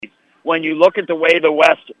when you look at the way the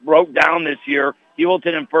West broke down this year,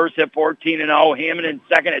 Heuvelton in first at 14-0, Hammond in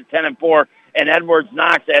second at 10-4, and Edwards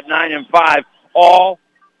Knox at 9-5. All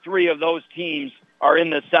three of those teams are in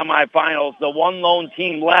the semifinals. The one lone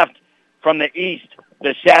team left from the East,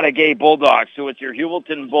 the Chateauguay Bulldogs. So it's your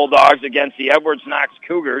Heuvelton Bulldogs against the Edwards Knox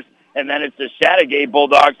Cougars, and then it's the Chateauguay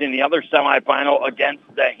Bulldogs in the other semifinal against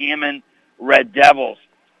the Hammond Red Devils.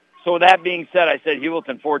 So with that being said, I said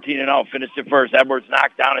Heuvelton 14-0, finished at first. Edwards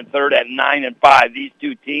Knox down in third at 9-5. These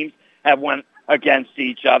two teams have went against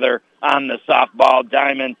each other on the softball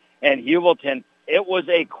diamond. And Heuvelton, it was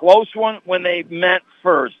a close one when they met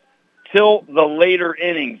first till the later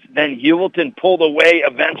innings. Then Heuvelton pulled away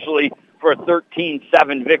eventually for a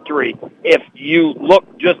 13-7 victory. If you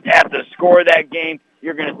look just at the score of that game,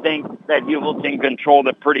 you're going to think that Heuvelton controlled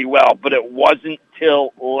it pretty well, but it wasn't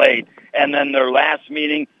till late. And then their last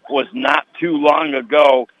meeting was not too long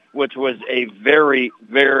ago, which was a very,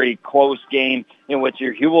 very close game in which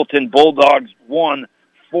your Heuvelton Bulldogs won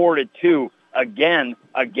 4-2. Again,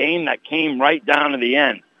 a game that came right down to the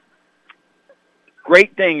end.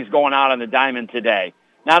 Great things going on the diamond today.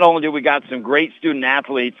 Not only do we got some great student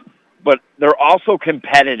athletes, but they're also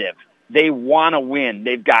competitive. They want to win.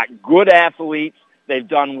 They've got good athletes. They've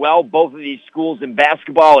done well, both of these schools in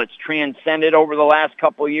basketball. It's transcended over the last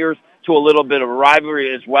couple of years to a little bit of a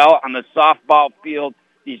rivalry as well. On the softball field,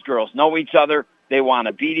 these girls know each other. They want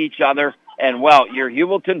to beat each other. And, well, your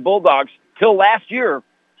Heuvelton Bulldogs, till last year,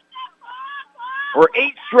 were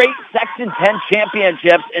 8 straight Section 10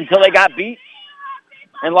 championships until they got beat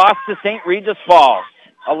and lost to St. Regis Falls,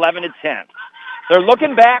 11-10. They're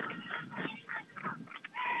looking back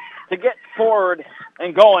to get forward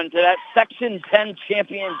and going to that Section 10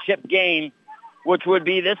 championship game, which would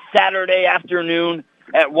be this Saturday afternoon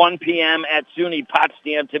at 1 p.m. at SUNY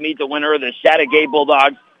Potsdam to meet the winner of the Chateauguay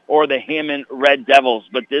Bulldogs or the Hammond Red Devils.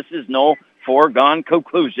 But this is no foregone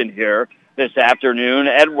conclusion here this afternoon.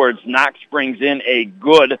 Edwards Knox brings in a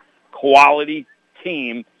good quality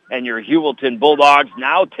team, and your Heuvelton Bulldogs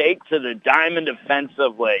now take to the diamond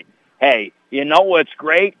defensively. Hey, you know what's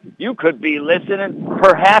great? You could be listening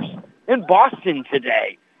perhaps in Boston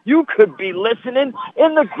today. You could be listening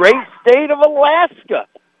in the great state of Alaska.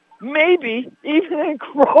 Maybe even in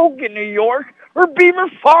Krogan, New York, or Beaver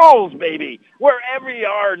Falls, maybe. Wherever you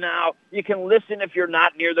are now, you can listen if you're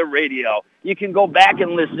not near the radio. You can go back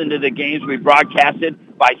and listen to the games we broadcasted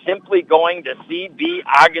by simply going to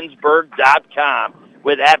cbogginsburg.com.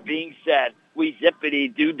 With that being said, we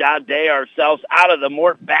zippity-doo-dah-day ourselves out of the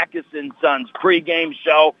Mort Backus & Sons pregame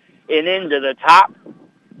show and into the top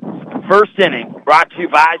first inning, brought to you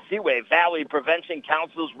by Seaway Valley Prevention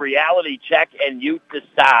Council's Reality Check, and you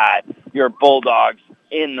decide. Your Bulldogs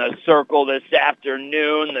in the circle this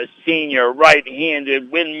afternoon, the senior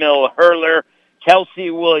right-handed windmill hurler, Kelsey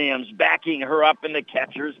Williams, backing her up in the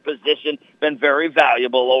catcher's position, been very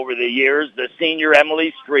valuable over the years. The senior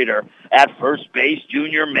Emily Streeter at first base,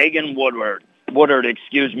 junior Megan Woodward,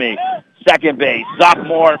 second base,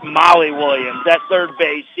 sophomore Molly Williams. At third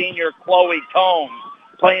base, senior Chloe Combs.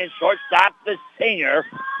 Playing shortstop, the senior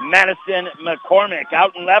Madison McCormick.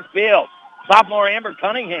 Out in left field, sophomore Amber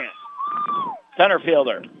Cunningham. Center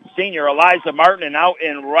fielder, senior Eliza Martin, and out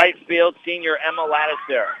in right field, senior Emma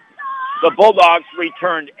Lattiser. The Bulldogs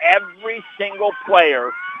returned every single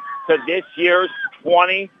player to this year's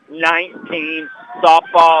 2019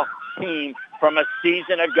 softball team from a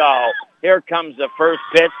season ago. Here comes the first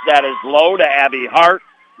pitch that is low to Abby Hart.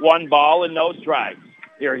 1 ball and no strikes.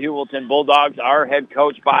 Your Heuvelton Bulldogs are head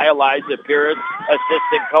coached by Eliza Pierce,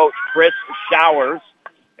 assistant coach Chris Showers.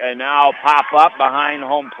 And now pop up behind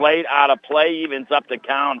home plate, out of play, evens up the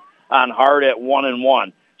count on Hart at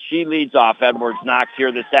 1-1. She leads off Edwards Knox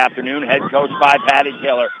here this afternoon, head coached by Patty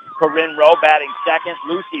Taylor. Corinne Rowe batting second,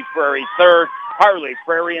 Lucy Frary third, Harley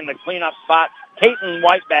Frary in the cleanup spot, Caitlin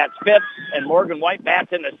White bats fifth, and Morgan White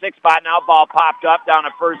bats in the sixth spot. Now ball popped up down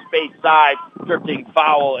a first base side, drifting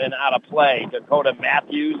foul and out of play. Dakota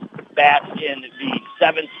Matthews bats in the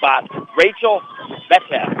seventh spot. Rachel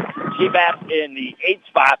Betchev, she bats in the eighth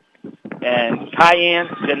spot. And Cayenne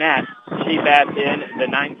Jeanette, she bats in the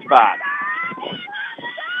ninth spot.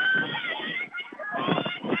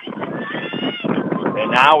 And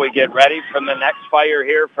now we get ready from the next fire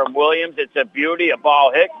here from Williams. It's a beauty, a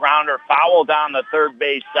ball hit, grounder foul down the third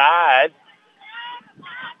base side.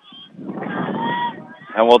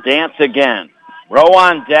 And we'll dance again. Row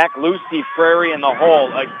on deck, Lucy Frary in the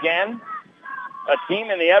hole. Again, a team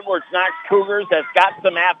in the Edwards Knox Cougars that's got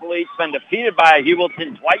some athletes, been defeated by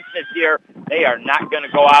Heuvelton twice this year. They are not going to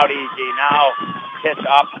go out easy. Now pitch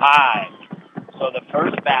up high. So the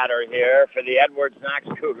first batter here for the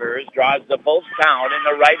Edwards-Knox Cougars draws the full count in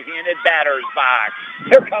the right-handed batter's box.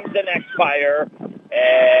 Here comes the next fire,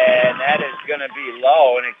 and that is going to be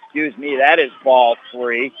low. And excuse me, that is ball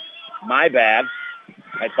 3. My bad.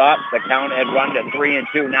 I thought the count had run to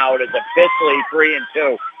 3-2. Now it is officially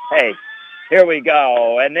 3-2. Hey, here we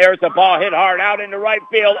go. And there's the ball hit hard out into right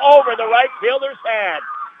field, over the right fielder's head.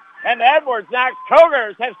 And the Edwards-Knox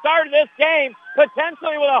Cougars have started this game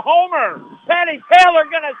potentially with a homer. Penny Taylor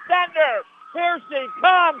going to send her. Here she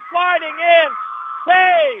comes, sliding in.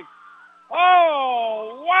 Save.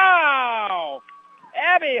 Oh, wow.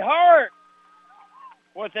 Abby Hart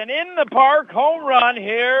with an in-the-park home run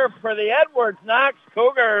here for the Edwards-Knox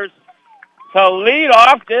Cougars to lead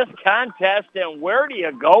off this contest. And where do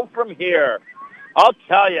you go from here? I'll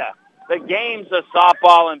tell you, the games of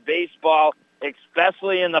softball and baseball,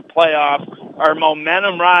 especially in the playoffs, are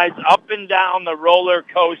momentum rides up and down the roller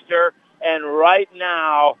coaster. And right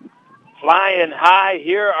now, flying high,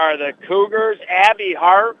 here are the Cougars. Abby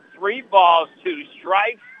Hart, 3 balls, 2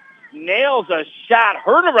 strikes, nails a shot,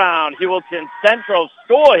 heard around Heuvelton Central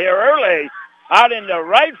School here early, out into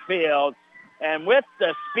right field. And with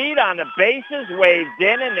the speed on the bases, waves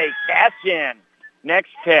in, and they catch in.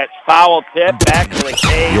 Next pitch, foul tip, back to the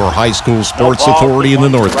cage. Your high school sports authority in the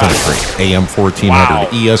North Country. AM 1400, wow.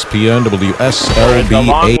 ESPN, WSLB. It's a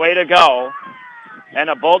long way to go. And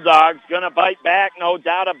the Bulldogs going to bite back, no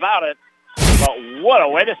doubt about it. But what a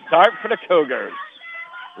way to start for the Cougars.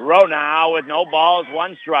 Rowe now with no balls,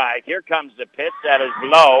 1 strike. Here comes the pitch that is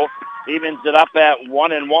low. Evens it up at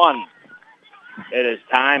 1-1. It is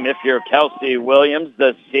time, if you're Kelsey Williams,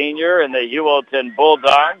 the senior, and the Heuvelton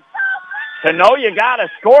Bulldogs, to know you got to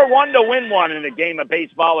score 1 to win 1 in a game of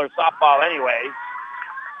baseball or softball anyway.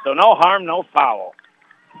 So no harm, no foul.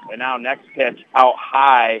 And now next pitch out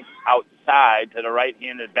high, outside to the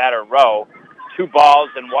right-handed batter, Rowe. 2 balls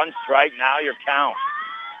and 1 strike, now your count.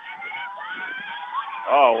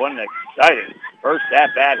 Oh, what an exciting first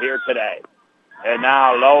at-bat here today. And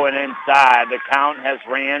now low and inside. The count has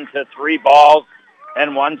ran to 3 balls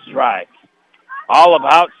and 1 strike. All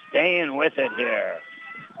about staying with it here.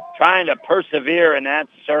 Trying to persevere in that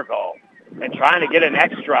circle and trying to get an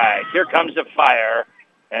next strike. Here comes the fire,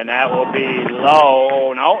 and that will be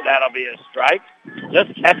low. No, that'll be a strike.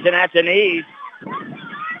 Just catching at the knees.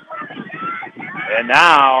 And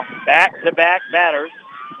now back-to-back batters.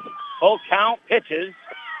 Full count pitches.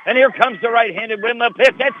 And here comes the right-handed windmill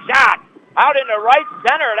pitch. It's shot out into right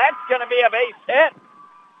center. That's going to be a base hit.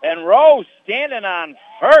 And Rose standing on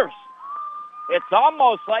first. It's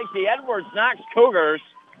almost like the Edwards-Knox Cougars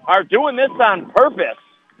are doing this on purpose,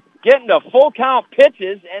 getting to full count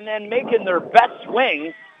pitches and then making their best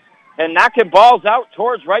swings and knocking balls out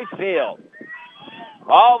towards right field.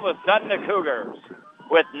 All of a sudden the Cougars,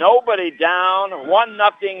 with nobody down,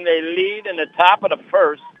 1-0 they lead in the top of the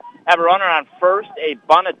first, have a runner on first, a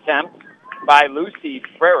bunt attempt by Lucy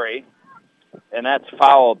Frary, and that's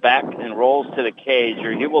fouled back and rolls to the cage.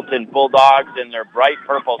 Your Heuvelton Bulldogs in their bright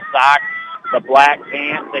purple socks, the black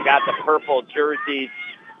pants, they got the purple jerseys.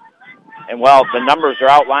 And, well, the numbers are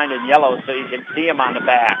outlined in yellow so you can see them on the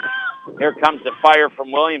back. Here comes the fire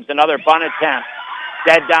from Williams, another bunt attempt.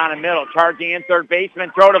 Dead down the middle, charging in third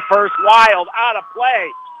baseman, throw to first, wild, out of play.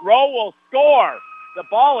 Rowe will score. The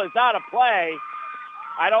ball is out of play.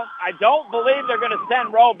 I don't believe they're going to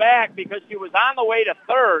send Rowe back because she was on the way to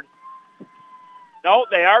third. No,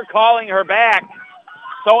 they are calling her back.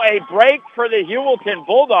 So a break for the Heuvelton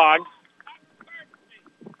Bulldogs,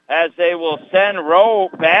 as they will send Rowe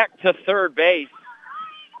back to third base.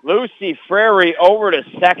 Lucy Frary over to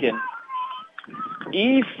second.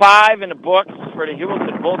 E5 in the books for the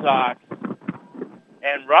Heuvelton Bulldogs.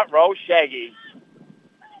 And Rowe Shaggy.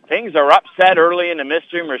 Things are upset early in the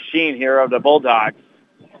mystery machine here of the Bulldogs,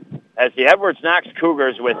 as the Edwards-Knox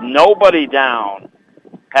Cougars, with nobody down,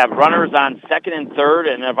 have runners on second and third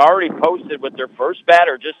and have already posted with their first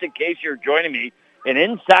batter, just in case you're joining me, an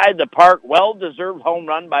inside the park, well-deserved home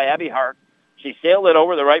run by Abby Hart. She sailed it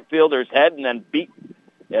over the right fielder's head and then beat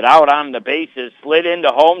it out on the bases, slid into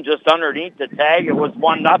home just underneath the tag. It was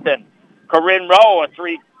 1-0. Corinne Rowe, a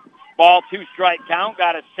 3-ball, 2-strike count,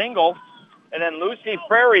 got a single. And then Lucy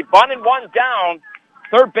Frary bunted 1 down.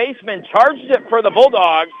 Third baseman charged it for the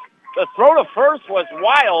Bulldogs. The throw to first was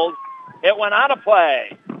wild. It went out of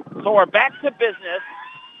play. So we're back to business.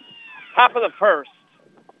 Top of the first.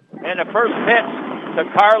 And the first pitch to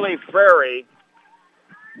Carly Frary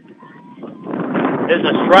is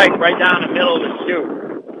a strike right down the middle of the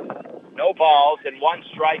chute. No balls, and 1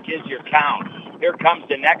 strike is your count. Here comes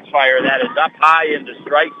the next fire that is up high in the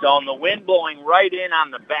strike zone. The wind blowing right in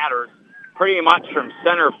on the batters. pretty much from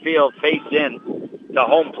center field face in to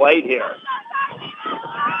home plate here.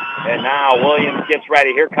 And now Williams gets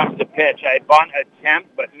ready. Here comes the pitch. A bunt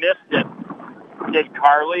attempt, but missed it, did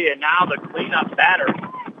Carly. And now the cleanup batter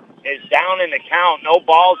is down in the count. No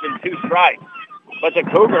balls and 2 strikes. But the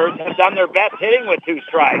Cougars have done their best hitting with 2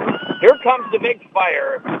 strikes. Here comes the big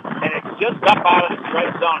fire, and it's just up out of the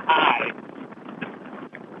strike zone high.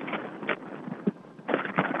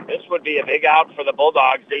 This would be a big out for the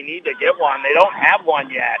Bulldogs. They need to get one. They don't have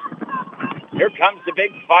one yet. Here comes the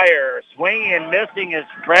big fire. Swinging and missing is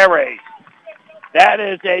Prairie. That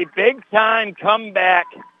is a big-time comeback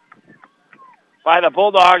by the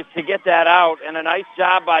Bulldogs to get that out, and a nice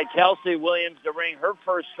job by Kelsey Williams to ring her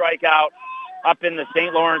first strikeout up in the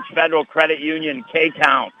St. Lawrence Federal Credit Union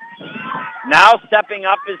K-count. Now stepping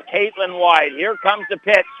up is Caitlin White. Here comes the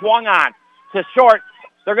pitch. Swung on to short.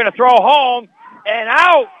 They're going to throw home and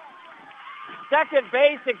out. Second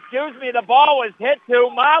base, the ball was hit to.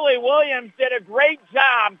 Molly Williams did a great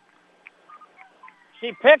job.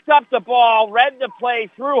 She picked up the ball, read the play,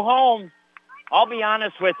 threw home. I'll be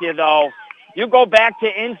honest with you, though. You go back to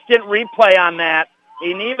instant replay on that,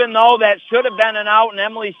 and even though that should have been an out and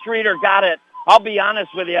Emily Streeter got it, I'll be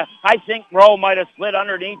honest with you, I think Rowe might have slid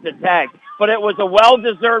underneath the tag. But it was a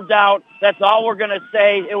well-deserved out. That's all we're going to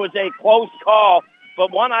say. It was a close call,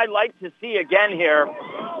 but one I'd like to see again here.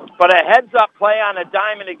 But a heads-up play on a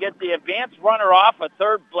diamond to get the advanced runner off of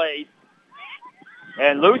third base.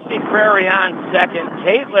 And Lucy Prairie on second.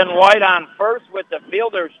 Caitlin White on first with the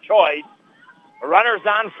fielder's choice. The runner's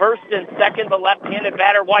on first and second. The left-handed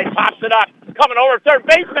batter, White, pops it up. Coming over third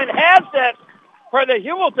baseman, has it for the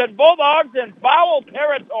Heuvelton Bulldogs in foul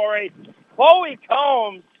territory. Chloe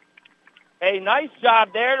Combs, a nice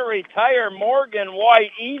job there to retire Morgan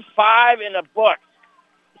White. E5 in the books.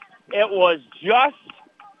 It was just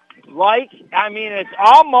it's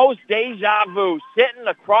almost deja vu. Sitting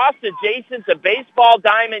across adjacent to baseball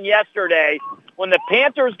diamond yesterday when the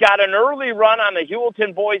Panthers got an early run on the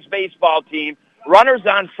Heuvelton boys baseball team. Runners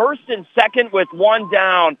on first and second with one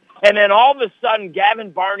down. And then all of a sudden,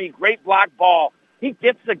 Gavin Barney, great block ball. He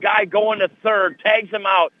gets the guy going to third, tags him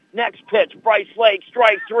out. Next pitch, Bryce Lake,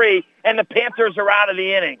 strike 3, and the Panthers are out of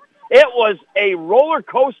the inning. It was a roller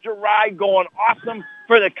coaster ride going awesome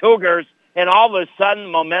for the Cougars, and all of a sudden,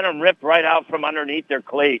 momentum ripped right out from underneath their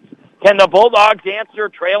cleats. Can the Bulldogs answer,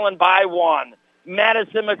 trailing by 1?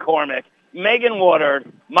 Madison McCormick, Megan Woodard,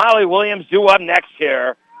 Molly Williams due up next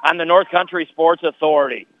here on the North Country Sports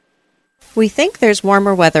Authority. We think there's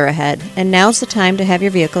warmer weather ahead, and now's the time to have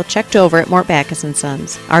your vehicle checked over at Mort Backus &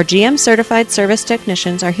 Sons. Our GM-certified service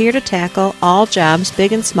technicians are here to tackle all jobs,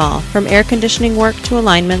 big and small, from air conditioning work to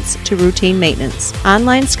alignments to routine maintenance.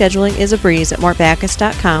 Online scheduling is a breeze at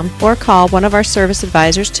mortbackus.com, or call one of our service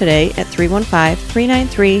advisors today at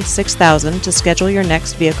 315-393-6000 to schedule your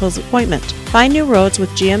next vehicle's appointment. Find new roads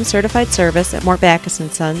with GM-certified service at Mort Backus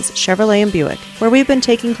 & Sons, Chevrolet and Buick, where we've been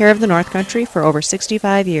taking care of the North Country for over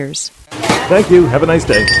 65 years. Thank you. Have a nice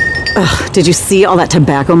day. Ugh, did you see all that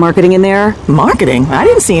tobacco marketing in there? Marketing? I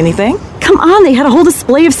didn't see anything. Come on, they had a whole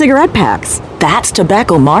display of cigarette packs. That's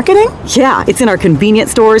tobacco marketing? Yeah, it's in our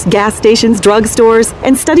convenience stores, gas stations, drug stores,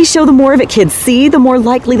 and studies show the more of it kids see, the more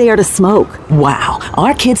likely they are to smoke. Wow,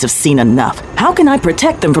 our kids have seen enough. How can I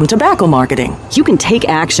protect them from tobacco marketing? You can take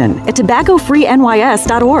action at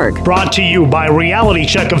tobaccofreenys.org. Brought to you by Reality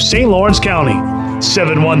Check of St. Lawrence County,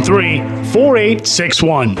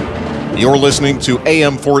 713-4861. You're listening to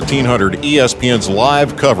AM 1400 ESPN's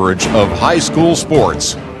live coverage of high school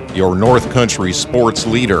sports. Your North Country sports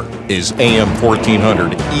leader is AM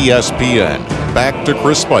 1400 ESPN. Back to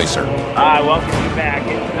Chris Spicer. Welcome you back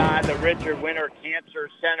inside the Richard Winter Cancer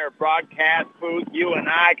Center broadcast booth. You and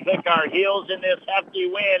I click our heels in this hefty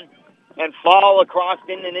wind and fall across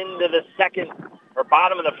in and into the second or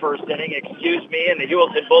bottom of the first inning, and the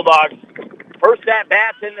Heuvelton Bulldogs first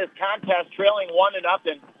at-bats in this contest, trailing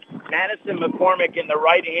 1-0. Madison McCormick in the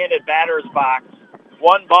right-handed batter's box.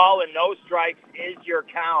 1 ball and no strikes is your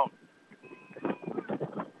count.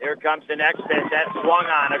 Here comes the next pitch. That swung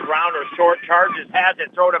on. A grounder. Short charges. Has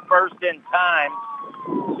it. Throw to first in time.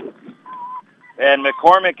 And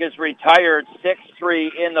McCormick is retired.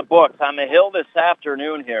 6-3 in the books. On the hill this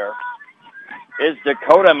afternoon here is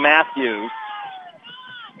Dakota Matthews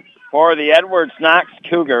for the Edwards Knox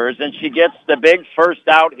Cougars. And she gets the big first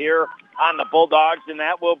out here on the Bulldogs, and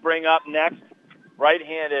that will bring up next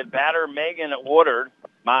right-handed batter Megan Woodard.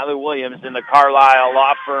 Molly Williams in the Carlisle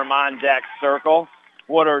Law Firm on deck circle.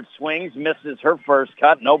 Woodard swings, misses her first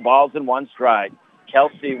cut, no balls and 1 strike.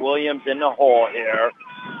 Kelsey Williams in the hole here.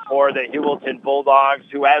 for the Heuvelton Bulldogs,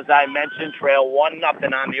 who, as I mentioned, trail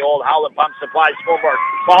 1-0 on the old Howlett Pump Supply scoreboard.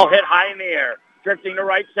 Ball hit high in the air, drifting to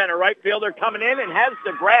right center. Right fielder coming in and has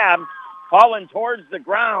the grab, falling towards the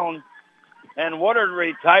ground. And Woodard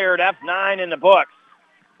retired F9 in the books.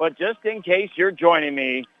 But just in case you're joining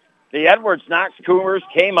me, the Edwards Knox Cougars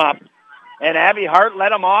came up, and Abby Hart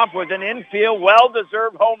led them off with an infield,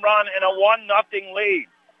 well-deserved home run and a 1-0 lead.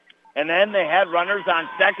 And then they had runners on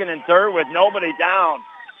second and third with nobody down.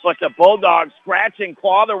 But the Bulldogs scratch and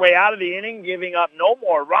claw their way out of the inning, giving up no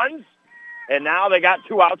more runs. And now they got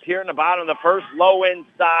 2 outs here in the bottom of the first, low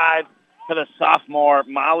inside to the sophomore,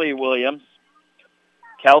 Molly Williams.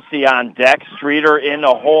 Kelsey on deck, Streeter in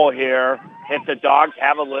the hole here. If the Dogs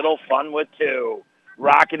have a little fun with 2.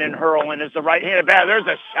 Rocking and hurling is the right-handed batter. There's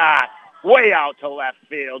a shot way out to left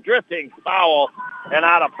field. Drifting foul and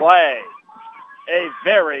out of play. A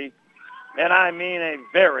very, and I mean a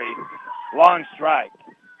very, long strike.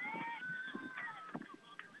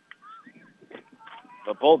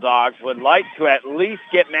 The Bulldogs would like to at least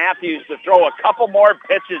get Matthews to throw a couple more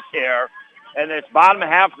pitches here in this bottom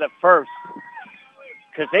half of the first,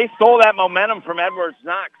 because they stole that momentum from Edwards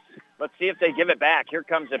Knox. Let's see if they give it back. Here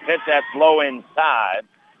comes a pitch that's low inside.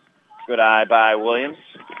 Good eye by Williams.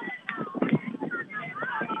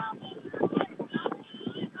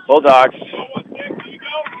 Bulldogs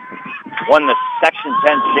won the Section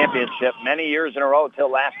 10 championship many years in a row until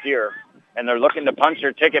last year, and they're looking to punch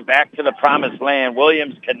their ticket back to the promised land.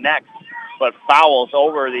 Williams connects, but fouls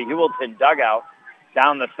over the Heuvelton dugout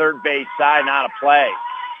down the third base side, not a play.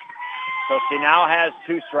 So she now has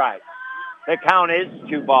 2 strikes. The count is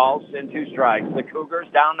 2 balls and 2 strikes. The Cougars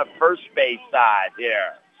down the first base side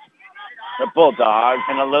here. The Bulldogs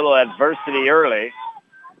in a little adversity early.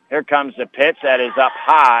 Here comes the pitch that is up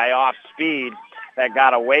high, off speed, that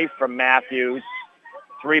got away from Matthews.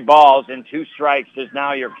 3 balls and 2 strikes is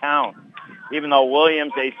now your count. Even though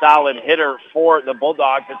Williams a solid hitter for the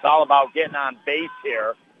Bulldogs, it's all about getting on base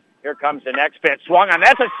here. Here comes the next pitch. Swung on.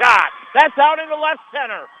 That's a shot. That's out into left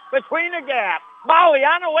center. Between the gap. Molly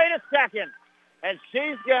on her way to second. And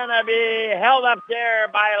she's going to be held up there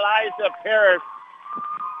by Eliza Pierce.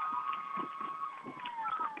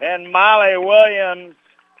 And Molly Williams,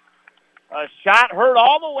 a shot heard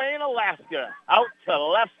all the way in Alaska, out to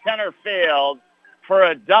left center field for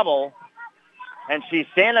a double. And she's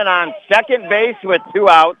standing on second base with 2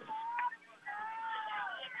 outs.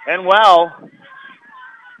 And, well,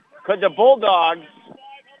 could the Bulldogs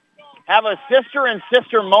have a sister and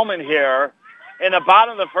sister moment here in the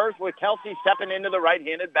bottom of the first with Kelsey stepping into the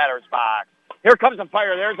right-handed batter's box? Here comes a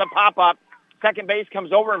fire. There's a pop-up. Second base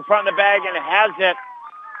comes over in front of the bag and has it.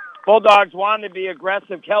 Bulldogs wanted to be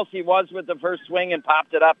aggressive. Kelsey was with the first swing and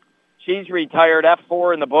popped it up. She's retired,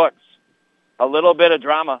 F4 in the books. A little bit of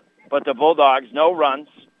drama, but the Bulldogs, no runs.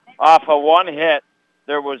 Off of 1 hit,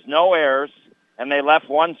 there was no errors, and they left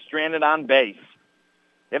 1 stranded on base.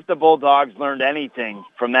 If the Bulldogs learned anything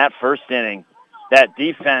from that first inning, that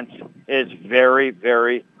defense is very,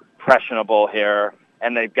 very questionable here,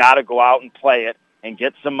 and they've got to go out and play it and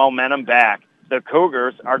get some momentum back. The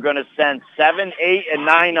Cougars are going to send 7, 8, and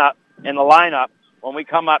 9 up in the lineup when we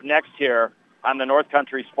come up next here on the North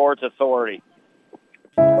Country Sports Authority.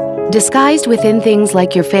 Disguised within things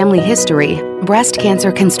like your family history, breast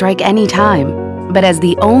cancer can strike any time. But as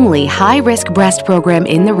the only high-risk breast program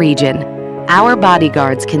in the region, our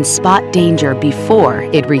bodyguards can spot danger before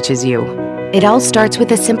it reaches you. It all starts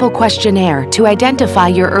with a simple questionnaire to identify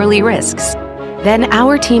your early risks. Then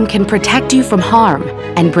our team can protect you from harm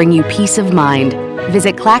and bring you peace of mind.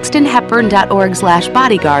 Visit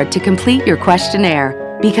claxtonhepburn.org/bodyguard to complete your questionnaire,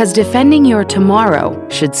 because defending your tomorrow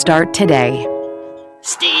should start today.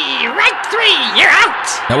 Strike 3, you're out!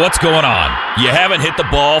 Now what's going on? You haven't hit the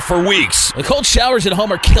ball for weeks. The cold showers at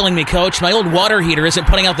home are killing me, Coach. My old water heater isn't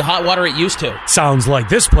putting out the hot water it used to. Sounds like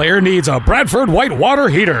this player needs a Bradford white water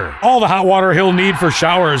heater. All the hot water he'll need for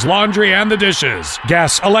showers, laundry, and the dishes.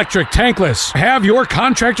 Gas, electric, tankless. Have your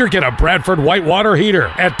contractor get a Bradford white water heater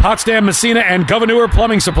at Potsdam, Messina, and Gouverneur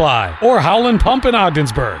Plumbing Supply, or Howland Pump in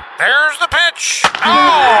Ogdensburg. There's the pitch.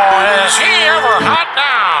 Oh, is he ever hot now?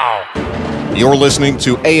 You're listening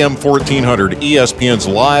to AM 1400 ESPN's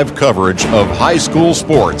live coverage of high school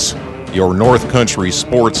sports. Your North Country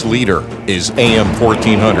sports leader is AM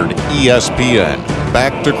 1400 ESPN.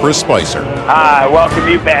 Back to Chris Spicer. Hi, welcome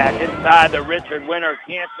you back inside the Richard Winter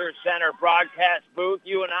Cancer Center broadcast booth.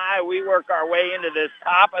 You and I, we work our way into this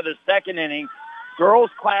top of the second inning.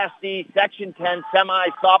 Girls Class D Section 10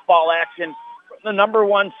 semi-softball action. The number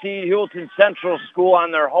 1 seed, Heuvelton Central School,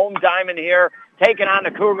 on their home diamond here, taking on the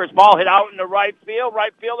Cougars. Ball hit out in the right field.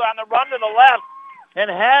 Right fielder on the run to the left. and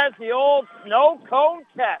has the old snow cone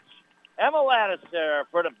catch. Emma Laddister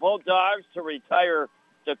for the Bulldogs to retire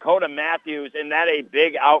Dakota Matthews, and that a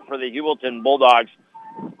big out for the Heuvelton Bulldogs.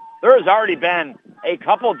 There has already been a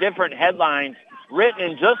couple different headlines written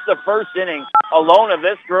in just the first inning alone of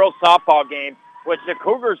this girls' softball game, which the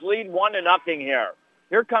Cougars lead 1-0 here.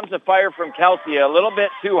 Here comes a fire from Kelsey, a little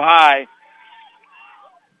bit too high.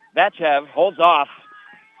 Batchev holds off.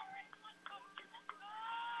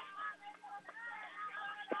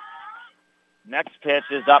 Next pitch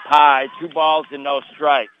is up high, 2 balls and no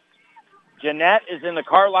strikes. Jeanette is in the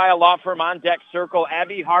Carlisle Law Firm on deck circle.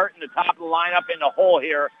 Abby Hart in the top of the lineup in the hole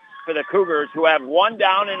here for the Cougars, who have 1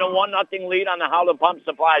 down and a 1-0 lead on the Howland Pump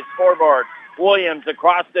Supply scoreboard. Williams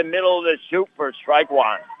across the middle of the chute for strike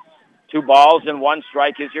 1. 2 balls and 1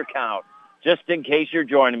 strike is your count. Just in case you're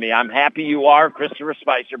joining me, I'm happy you are. Christopher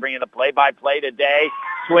Spicer bringing the play-by-play today.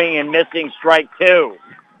 Swing and missing, strike 2.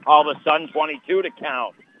 All of a sudden, 22 to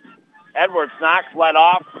count. Edwards Knox led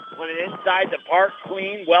off with an inside the park,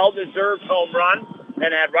 clean, well-deserved home run,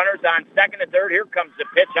 and had runners on second and third. Here comes the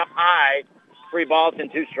pitch up high, 3 balls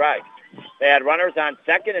and 2 strikes. They had runners on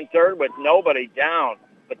second and third with nobody down,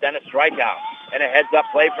 but then a strikeout and a heads-up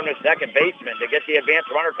play from the second baseman to get the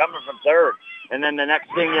advanced runner coming from third. And then the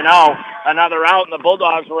next thing you know, another out, and the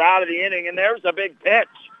Bulldogs were out of the inning, and there's a big pitch.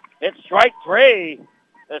 It's strike 3.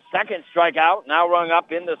 The second strikeout, now rung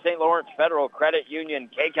up in the St. Lawrence Federal Credit Union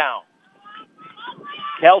K-count.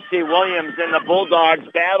 Kelsey Williams and the Bulldogs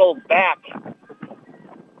battled back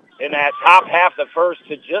in that top half of the first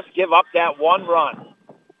to just give up that 1 run.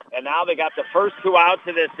 And now they got the first 2 outs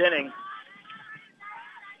of this inning.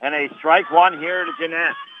 And a strike 1 here to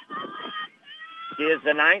Jeanette. She is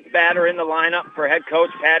the 9th batter in the lineup for head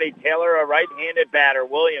coach Patty Taylor, a right-handed batter.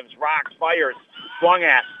 Williams rocks, fires, swung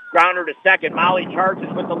at, grounder to second. Molly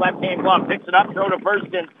charges with the left-hand glove, picks it up, throw to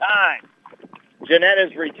first in time. Jeanette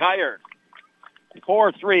is retired.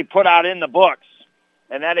 4-3 put out in the books.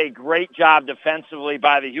 And that a great job defensively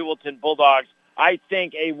by the Heuvelton Bulldogs. I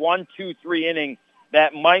think a 1-2-3 inning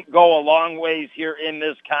that might go a long ways here in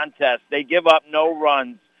this contest. They give up no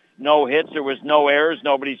runs, no hits. There was no errors.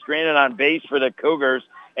 Nobody stranded on base for the Cougars.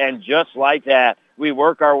 And just like that, we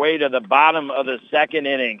work our way to the bottom of the second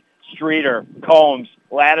inning. Streeter, Combs,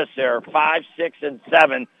 Laddister, 5, 6, and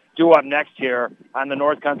 7 due up next here on the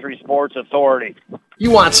North Country Sports Authority. You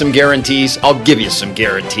want some guarantees? I'll give you some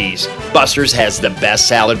guarantees. Buster's has the best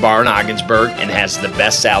salad bar in Ogdensburg and has the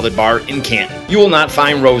best salad bar in Canton. You will not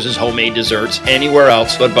find Rose's homemade desserts anywhere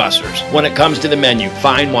else but Buster's. When it comes to the menu,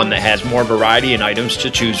 find one that has more variety and items to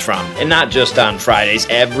choose from. And not just on Fridays,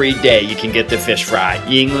 every day you can get the fish fry,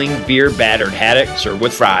 Yingling beer battered haddock served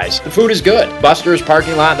with fries. The food is good. Buster's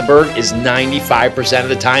parking lot in the Berg is 95% of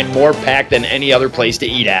the time more packed than any other place to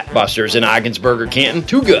eat at. Buster's in Ogdensburg or Canton,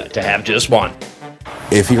 too good to have just one.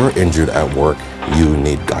 If you're injured at work, you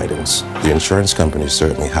need guidance. The insurance companies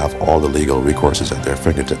certainly have all the legal recourses at their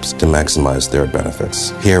fingertips to maximize their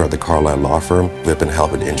benefits. Here at the Carlisle Law Firm, we've been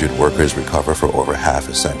helping injured workers recover for over half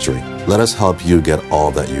a century. Let us help you get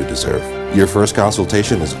all that you deserve. Your first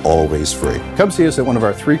consultation is always free. Come see us at one of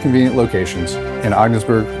our 3 convenient locations in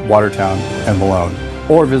Ogdensburg, Watertown, and Malone,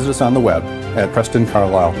 or visit us on the web at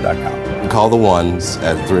PrestonCarlisle.com. Call the ones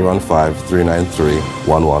at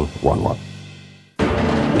 315-393-1111.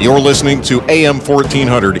 You're listening to AM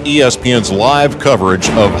 1400 ESPN's live coverage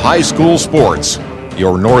of high school sports.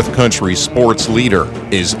 Your North Country sports leader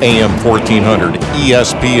is AM 1400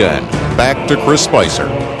 ESPN. Back to Chris Spicer.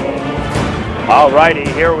 All righty,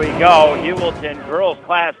 here we go. Heuvelton Girls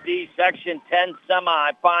Class D Section 10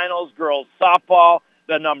 semifinals. Girls softball,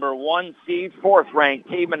 the number 1 seed, 4th-ranked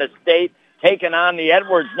team in the state, taking on the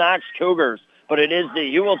Edwards Knox Cougars. But it is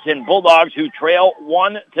the Heuvelton Bulldogs who trail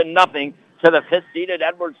 1-0 to the 5th-seeded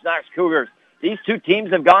Edwards Knox Cougars. These 2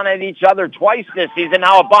 teams have gone at each other twice this season.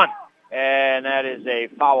 Now a bunt. And that is a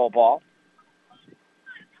foul ball.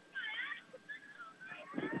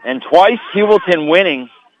 And twice Heuvelton winning.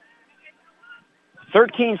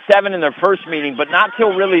 13-7 in their first meeting, but not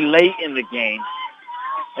till really late in the game.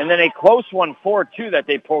 And then a close one, 4-2, that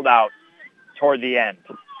they pulled out toward the end.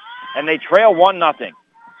 And they trail 1-0.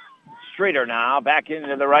 Streeter now back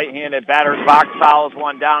into the right-handed batter's box, fouls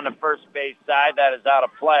one down the first base side. That is out of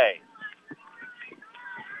play.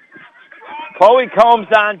 Chloe Combs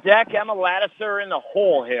on deck. Emma Laddister in the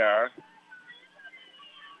hole here.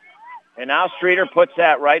 And now Streeter puts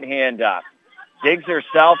that right hand up. Digs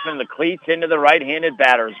herself in the cleats into the right-handed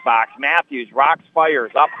batter's box. Matthews rocks,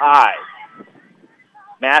 fires up high.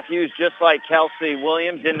 Matthews, just like Kelsey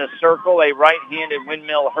Williams in the circle, a right-handed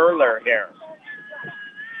windmill hurler here.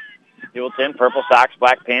 Heuvelton, purple socks,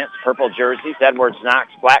 black pants, purple jerseys. Edwards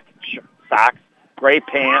Knox, black socks, Gray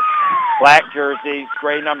pants, black jersey,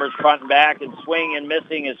 gray numbers front and back, and swing and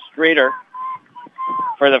missing is Streeter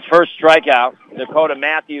for the first strikeout. Dakota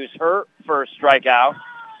Matthews, her first strikeout.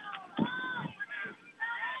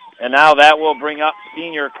 And now that will bring up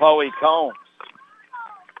senior Chloe Combs.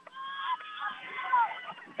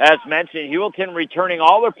 As mentioned, Heuvelton returning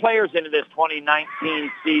all their players into this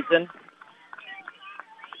 2019 season.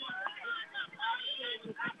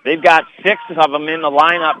 They've got 6 of them in the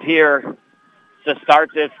lineup here to start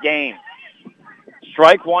this game.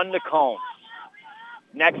 Strike 1 to Combs.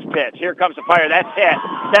 Next pitch. Here comes the fire. That's hit.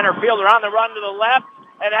 Center fielder on the run to the left,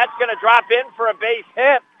 and that's going to drop in for a base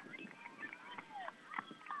hit.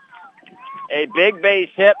 A big base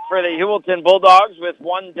hit for the Heuvelton Bulldogs with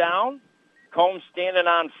 1 down. Combs standing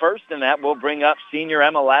on first, and that will bring up senior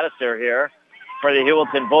Emma Lattiser here for the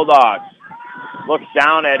Heuvelton Bulldogs. Looks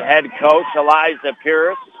down at head coach Eliza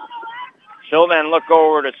Pierce. She'll then look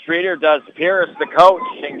over to Streeter, does Pierce, the coach,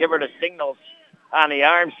 and give her the signals on the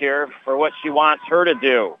arms here for what she wants her to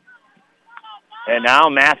do. And now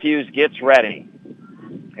Matthews gets ready.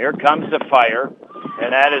 Here comes the fire,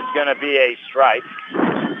 and that is going to be a strike.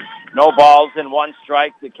 No balls and 1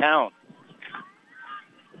 strike to count.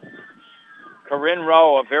 Corinne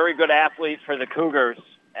Rowe, a very good athlete for the Cougars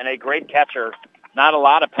and a great catcher. Not a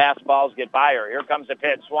lot of pass balls get by her. Here comes the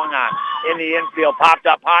pitch, swung on in the infield, popped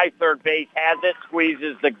up high, third base, has it,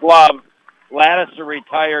 squeezes the glove. Lattiser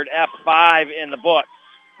retired, F5 in the books.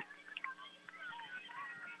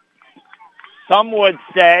 Some would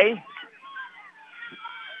say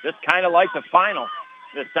just kind of like the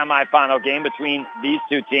semifinal game between these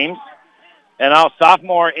two teams. And now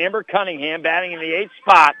sophomore Amber Cunningham, batting in the 8th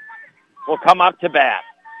spot, will come up to bat.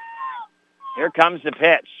 Here comes the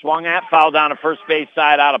pitch. Swung at, foul down to first base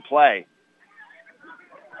side, out of play.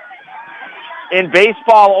 In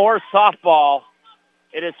baseball or softball,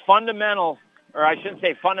 it is fundamental, or I shouldn't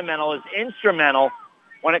say fundamental, is instrumental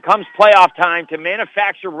when it comes playoff time to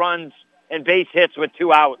manufacture runs and base hits with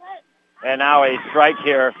 2 outs. And now a strike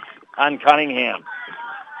here on Cunningham.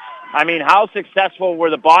 I mean, how successful were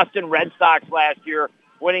the Boston Red Sox last year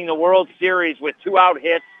winning the World Series with 2-out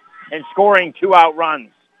hits and scoring 2-out runs?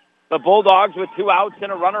 The Bulldogs with 2 outs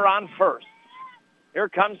and a runner on first. Here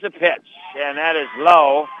comes the pitch, and that is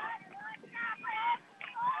low.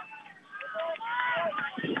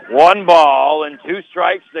 1 ball and 2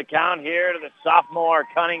 strikes to count here to the sophomore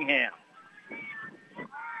Cunningham.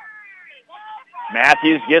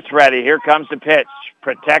 Matthews gets ready. Here comes the pitch.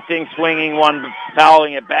 Protecting, swinging one,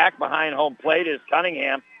 fouling it back behind home plate is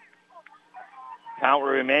Cunningham. Count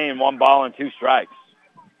will remain 1 ball and 2 strikes.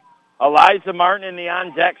 Eliza Martin in the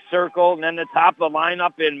on-deck circle, and then the top of the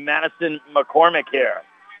lineup in Madison McCormick here.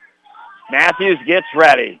 Matthews gets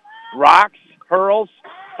ready. Rocks, hurls,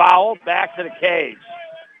 foul, back to the cage.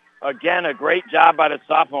 Again, a great job by the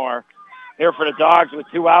sophomore here for the Dogs with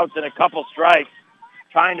 2 outs and a couple strikes,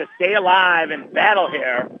 trying to stay alive and battle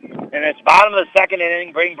here. And it's bottom of the 2nd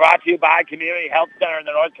inning, being brought to you by Community Health Center in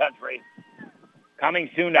the North Country. Coming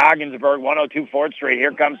soon to Ogdensburg, 102 4th Street.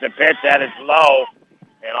 Here comes the pitch. That is low.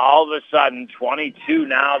 And all of a sudden, 22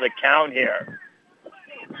 now the count here.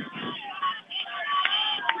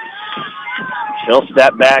 She'll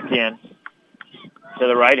step back in to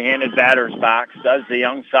the right-handed batter's box, does the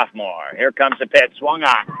young sophomore. Here comes the pitch, swung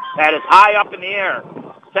on. That is high up in the air.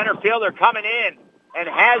 Center fielder coming in and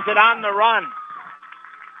has it on the run.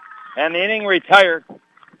 And the inning retired.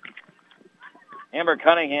 Amber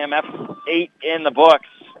Cunningham, F8 in the books.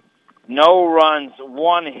 No runs,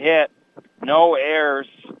 1 hit. No errors.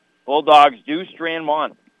 Bulldogs do strand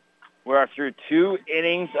 1. We are through 2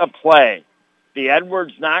 innings of play. The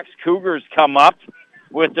Edwards-Knox Cougars come up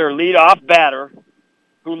with their leadoff batter,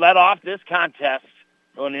 who led off this contest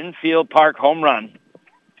to an infield park home run.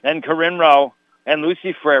 Then Corinne Rowe and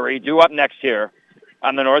Lucy Frary do up next here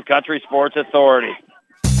on the North Country Sports Authority.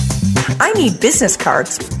 I need business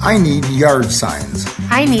cards. I need yard signs.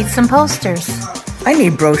 I need some posters. I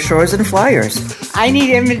need brochures and flyers. I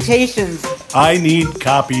need invitations. I need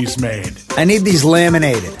copies made. I need these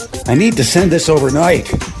laminated. I need to send this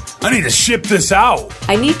overnight. I need to ship this out.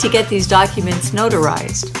 I need to get these documents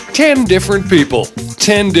notarized. 10 different people,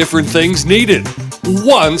 10 different things needed.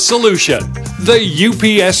 One solution.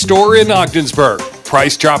 The UPS store in Ogdensburg.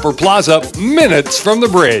 Price Chopper Plaza, minutes from the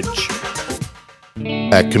bridge.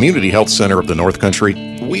 At Community Health Center of the North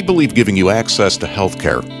Country, we believe giving you access to health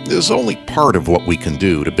care is only part of what we can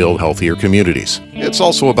do to build healthier communities. It's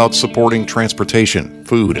also about supporting transportation,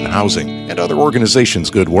 food, and housing, and other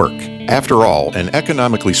organizations' good work. After all, an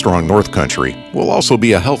economically strong North Country will also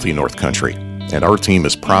be a healthy North Country. and our team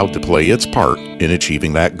is proud to play its part in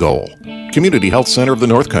achieving that goal. Community Health Center of the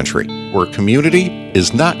North Country, where community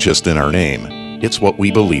is not just in our name, it's what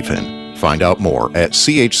we believe in. Find out more at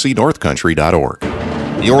chcnorthcountry.org.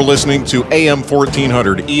 You're listening to AM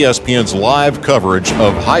 1400 ESPN's live coverage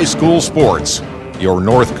of high school sports. Your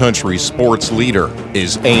North Country sports leader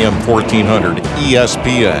is AM 1400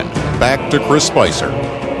 ESPN. Back to Chris Spicer.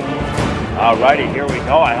 All righty, here we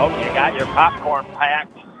go. I hope you got your popcorn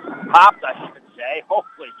popped, I should say.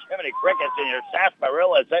 Hopefully Jiminy Crickets and your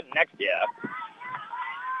sarsaparilla is sitting next to you.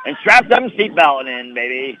 And strap them seatbelt in,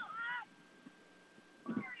 baby.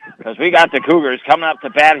 Because we got the Cougars coming up to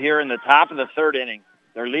bat here in the top of the third inning.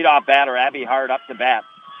 Their leadoff batter, Abby Hart, up to bat.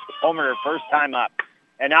 Homer, her first time up.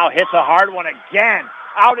 And now hits a hard one again.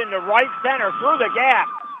 Out into right center, through the gap.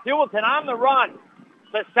 Heuvelton on the run.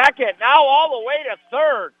 The second, now all the way to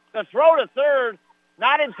third. The throw to third,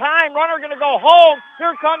 not in time. Runner going to go home.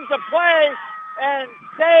 Here comes the play, and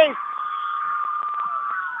safe.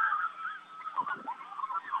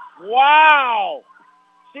 Wow.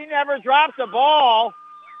 She never dropped the ball.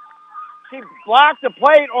 She blocked the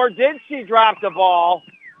plate, or did she drop the ball?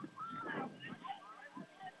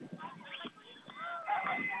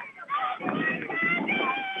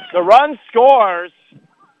 The run scores,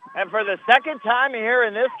 and for the second time here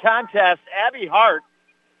in this contest, Abby Hart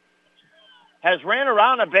has ran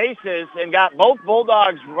around the bases and got both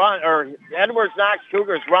Bulldogs run, or Edwards Knox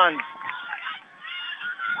Cougars runs.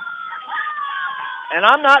 And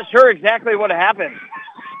I'm not sure exactly what happened.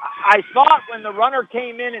 I thought when the runner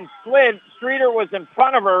came in and slid, Streeter was in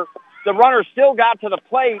front of her. The runner still got to the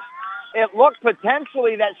plate. It looked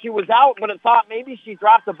potentially that she was out, but it thought maybe she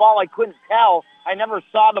dropped the ball. I couldn't tell. I never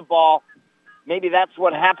saw the ball. Maybe that's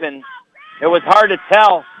what happened. It was hard to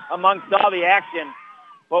tell amongst all the action.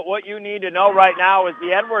 But what you need to know right now is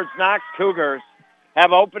the Edwards Knox Cougars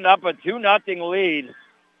have opened up a 2-0 lead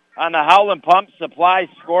on the Howland Pump Supply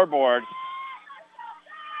scoreboard.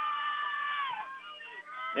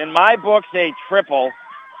 In my books, a triple.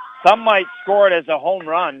 Some might score it as a home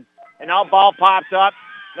run. And now ball pops up.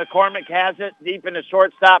 McCormick has it deep in the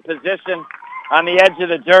shortstop position on the edge of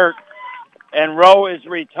the dirt. And Rowe is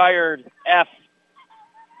retired F6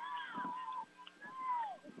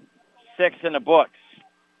 in the books.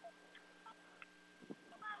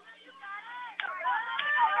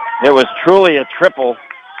 It was truly a triple.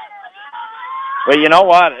 But you know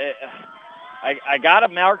what? I got to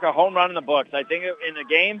mark a home run in the books. I think in the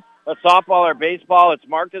game of softball or baseball, it's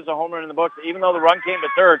marked as a home run in the books. Even though the run came to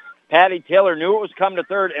third, Patty Taylor knew it was coming to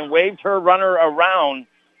third and waved her runner around.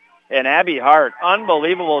 And Abby Hart,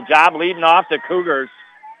 unbelievable job leading off the Cougars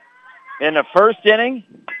in the first inning.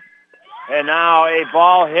 And now a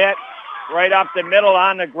ball hit right up the middle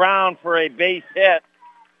on the ground for a base hit.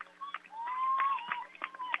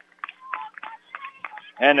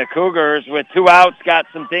 And the Cougars, with 2 outs, got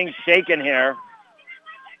some things shaken here.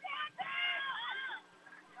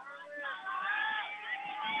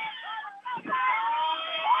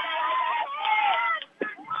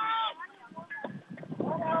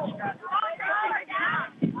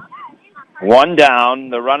 One down,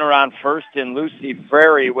 the runner on first in Lucy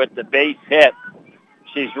Frary with the base hit.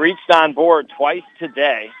 She's reached on board twice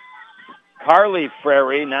today. Carly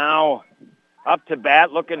Frary now up to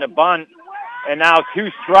bat, looking to bunt. And now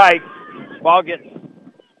 2 strikes. Ball gets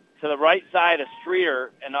to the right side of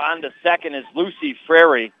Streeter, and on to second is Lucy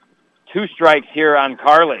Frary. 2 strikes here on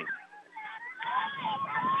Carly.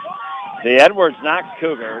 The Edwards Knox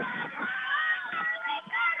Cougars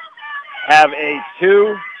have a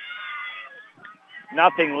 2-0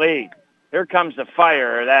 lead. Here comes the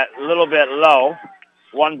fire, that little bit low.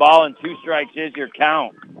 1 ball and 2 strikes is your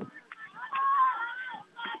count.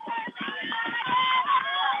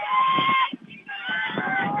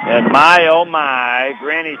 And my, oh my,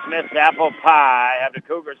 Granny Smith's apple pie. Have the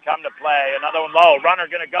Cougars come to play. Another one low. Runner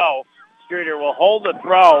going to go. Streeter will hold the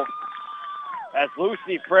throw. That's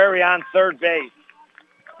Lucy Frary on third base.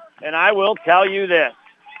 And I will tell you this.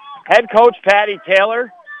 Head coach Patty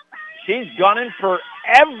Taylor, she's gunning for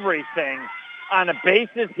everything on the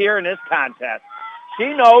bases here in this contest.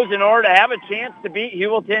 She knows in order to have a chance to beat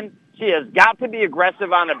Heuvelton, she has got to be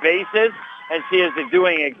aggressive on the bases, and she is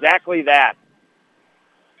doing exactly that.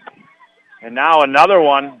 And now another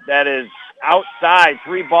one that is outside,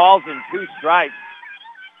 3 balls and 2 strikes.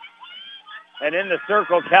 And in the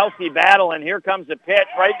circle, Kelsey Battle, and here comes the pitch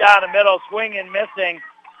right down the middle, swing and missing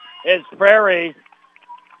is Prairie.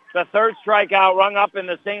 The third strikeout rung up in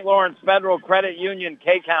the St. Lawrence Federal Credit Union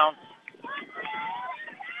K-count.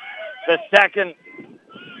 The second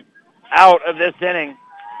out of this inning.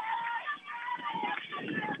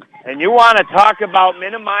 And you want to talk about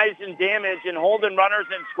minimizing damage and holding runners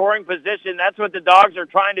in scoring position. That's what the Dogs are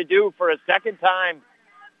trying to do for a second time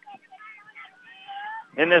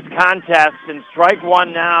in this contest. And strike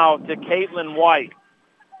one now to Caitlin White.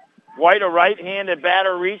 White, a right-handed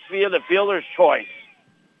batter, reach via the fielder's choice.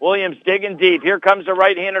 Williams digging deep. Here comes the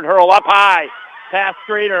right-handed hurl up high. Past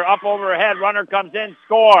Streeter, up over her head. Runner comes in,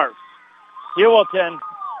 scores. Heuvelton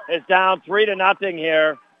is down 3-0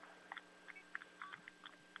 here.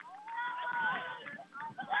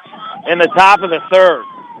 In the top of the third.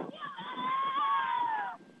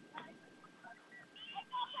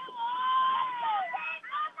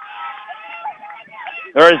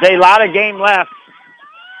 There is a lot of game left,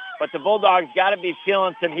 but the Bulldogs got to be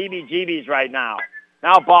feeling some heebie-jeebies right now.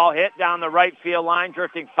 Now ball hit down the right field line,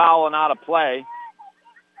 drifting foul and out of play.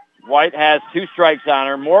 White has 2 strikes on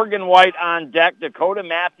her. Morgan White on deck. Dakota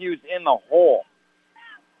Matthews in the hole.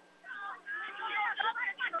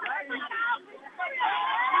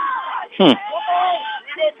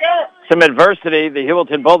 Some adversity the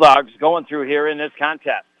Heuvelton Bulldogs going through here in this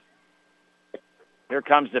contest. Here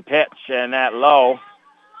comes the pitch, and that low.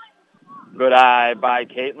 Good eye by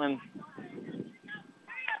Caitlin.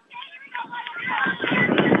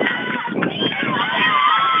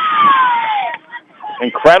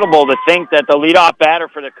 Incredible to think that the leadoff batter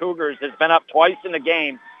for the Cougars has been up twice in the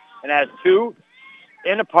game and has 2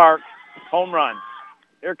 in the park home runs.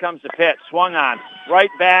 Here comes the pitch, swung on. Right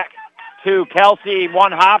back to Kelsey,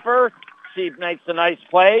 one hopper. She makes a nice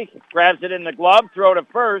play, grabs it in the glove, throw to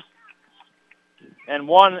first, and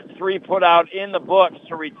 1-3 put out in the books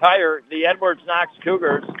to retire the Edwards-Knox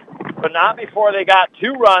Cougars, but not before they got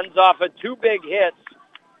 2 runs off of 2 big hits.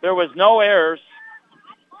 There was no errors.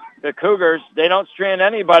 The Cougars, they don't strand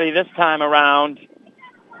anybody this time around.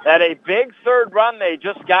 That a big third run they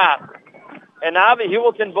just got. And now the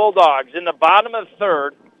Heuvelton Bulldogs in the bottom of the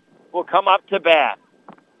third will come up to bat.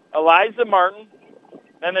 Eliza Martin,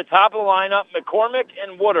 and the top of the lineup, McCormick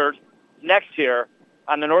and Woodard next here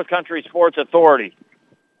on the North Country Sports Authority.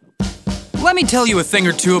 Let me tell you a thing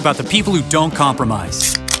or two about the people who don't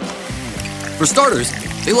compromise. For starters,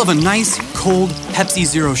 they love a nice, cold Pepsi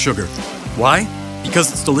Zero Sugar. Why?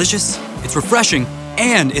 Because it's delicious, it's refreshing,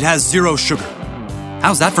 and it has 0 sugar.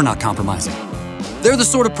 How's that for not compromising? They're the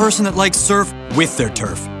sort of person that likes surf with their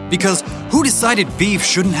turf. Because who decided beef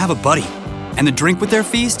shouldn't have a buddy? And the drink with their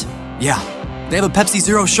feast? Yeah, they have a Pepsi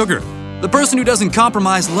Zero Sugar. The person who doesn't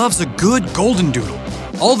compromise loves a good golden doodle.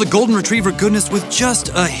 All the golden retriever goodness with just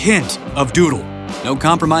a hint of doodle. No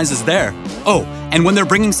compromises there. Oh, and when they're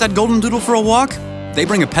bringing said golden doodle for a walk, they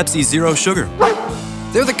bring a Pepsi Zero Sugar.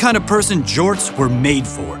 They're the kind of person jorts were made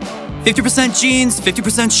for. 50% jeans,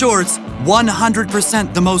 50% shorts,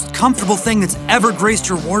 100% the most comfortable thing that's ever graced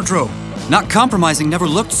your wardrobe. Not compromising never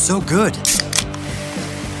looked so good.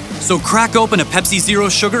 So crack open a Pepsi Zero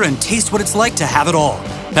Sugar and taste what it's like to have it all.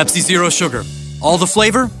 Pepsi Zero Sugar. All the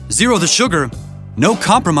flavor, 0 the sugar, no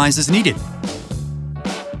compromises needed.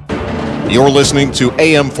 You're listening to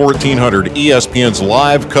AM 1400 ESPN's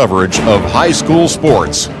live coverage of high school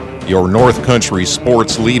sports. Your North Country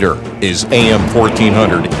sports leader is AM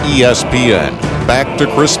 1400 ESPN. Back to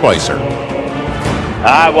Chris Spicer.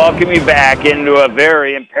 I welcome you back into a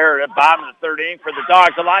very imperative bottom of the third inning for the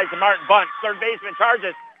Dogs. Eliza Martin bunts. Third baseman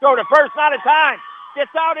charges. Throw to first, not in time.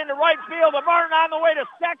 Gets out into right field. And Martin on the way to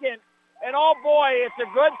second. And oh boy, it's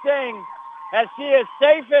a good thing as she is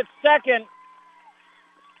safe at second.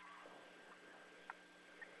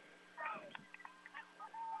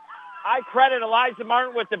 I credit Eliza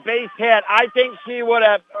Martin with the base hit. I think she would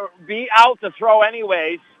have be out to throw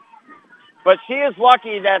anyways. But she is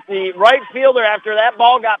lucky that the right fielder, after that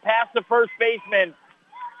ball got past the first baseman,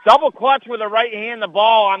 double clutch with her right hand the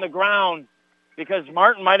ball on the ground because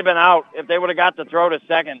Martin might have been out if they would have got the throw to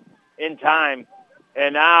second in time.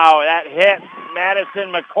 And now that hits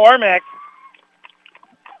Madison McCormick.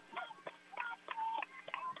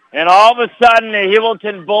 And all of a sudden, the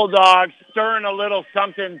Heuvelton Bulldogs stirring a little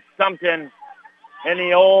something in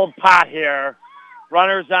the old pot here.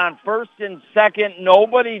 Runners on first and second,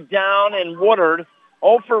 nobody down, and Woodard,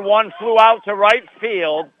 0 for 1, flew out to right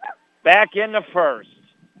field, back into first.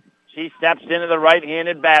 She steps into the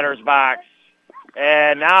right-handed batter's box.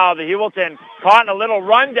 And now the Heuvelton caught in a little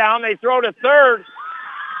rundown. They throw to third.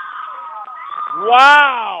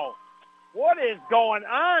 Wow! What is going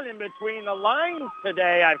on in between the lines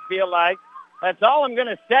today, I feel like? That's all I'm going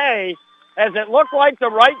to say, as it looked like the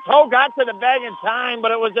right toe got to the bag in time,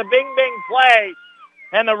 but it was a bing play,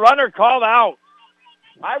 and the runner called out.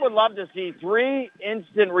 I would love to see 3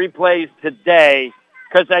 instant replays today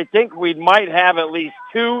because I think we might have at least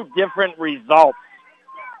 2 different results.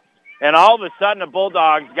 And all of a sudden, the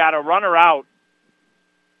Bulldogs got a runner out.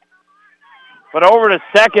 But over to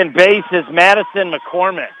second base is Madison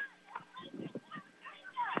McCormick.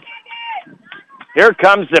 Here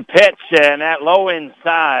comes the pitch, and that low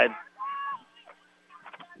inside.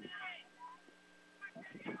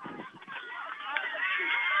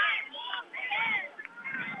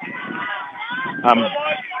 I'm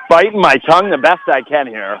biting my tongue the best I can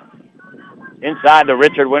here. Inside the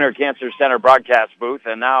Richard Winter Cancer Center broadcast booth,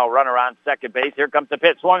 and now runner on second base. Here comes the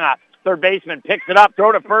pitch. Swung on. Third baseman picks it up.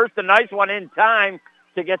 Throw to first. A nice one in time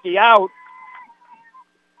to get the out.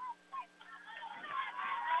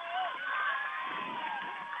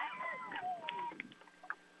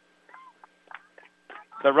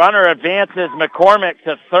 The runner advances McCormick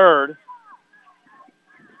to third.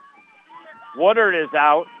 Woodard is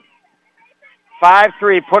out.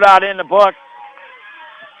 5-3 put out in the books.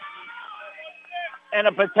 And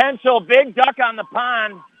a potential big duck on the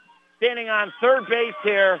pond standing on third base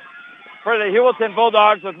here for the Heuvelton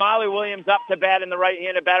Bulldogs with Molly Williams up to bat in the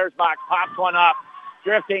right-handed batter's box. Pops one up,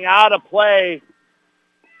 drifting out of play.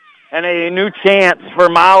 And a new chance for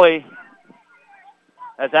Molly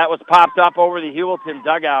as that was popped up over the Heuvelton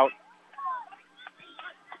dugout.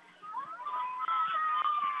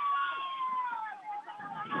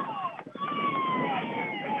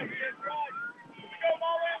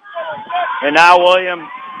 And now Williams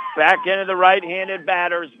back into the right-handed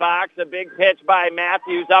batter's box. A big pitch by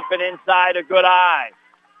Matthews up and inside, a good eye.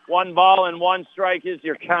 1 ball and 1 strike is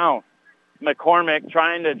your count. McCormick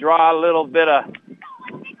trying to draw a little bit of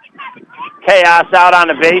chaos out on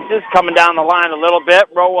the bases, coming down the line a little bit.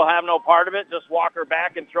 Rowe will have no part of it. Just walk her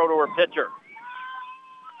back and throw to her pitcher.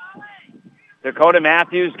 Dakota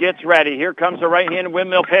Matthews gets ready. Here comes a right-handed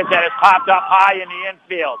windmill pitch that is popped up high in the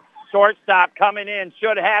infield. Shortstop coming in,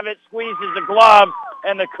 should have it, squeezes the glove,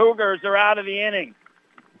 and the Cougars are out of the inning.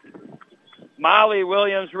 Molly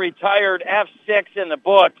Williams retired F6 in the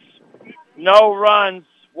books. No runs,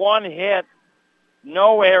 1 hit,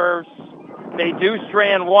 no errors. They do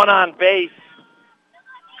strand 1 on base.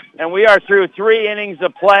 And we are through 3 innings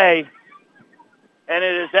of play. And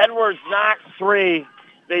it is Edwards Knox 3,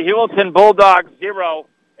 the Heuvelton Bulldogs 0.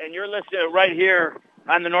 And you're listening right here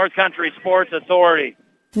on the North Country Sports Authority.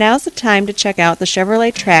 Now's the time to check out the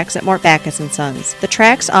Chevrolet Trax at Mort Backus & Sons. The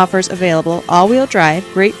Trax offers available all-wheel drive,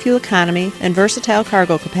 great fuel economy, and versatile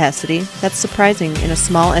cargo capacity that's surprising in a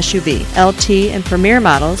small SUV. LT and Premier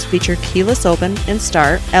models feature keyless open and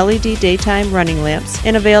start, LED daytime running lamps,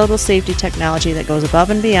 and available safety technology that goes above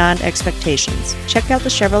and beyond expectations. Check out the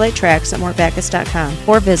Chevrolet Trax at mortbackus.com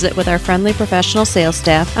or visit with our friendly professional sales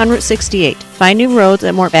staff on Route 68. Find new roads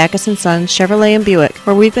at Mort Backus & Sons Chevrolet and Buick,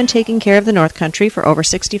 where we've been taking care of the North Country for over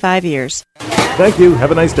 65 years. Thank you.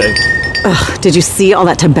 Have a nice day. Ugh, did you see all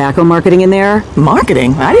that tobacco marketing in there?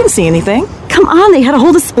 Marketing? I didn't see anything. Come on, they had a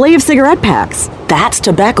whole display of cigarette packs. That's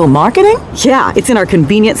tobacco marketing? Yeah, it's in our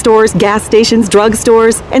convenience stores, gas stations, drug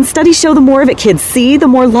stores, and studies show the more of it kids see, the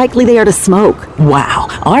more likely they are to smoke. Wow,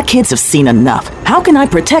 our kids have seen enough. How can I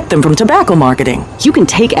protect them from tobacco marketing? You can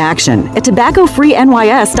take action at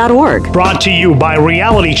tobaccofreenys.org. Brought to you by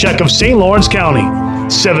Reality Check of St. Lawrence County.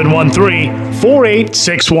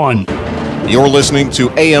 713-4861. You're listening to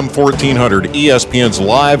AM 1400 ESPN's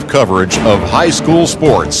live coverage of high school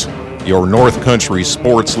sports. Your North Country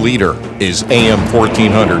sports leader is AM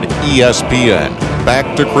 1400 ESPN.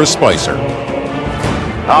 Back to Chris Spicer.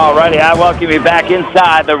 All righty, I welcome you back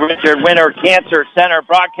inside the Richard Winter Cancer Center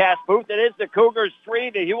broadcast booth. It is the Cougars 3,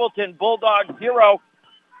 the Heuvelton Bulldogs 0.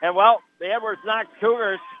 And, well, the Edwards Knox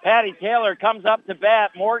Cougars, Patty Taylor comes up to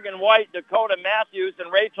bat, Morgan White, Dakota Matthews,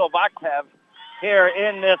 and Rachel Vaktev here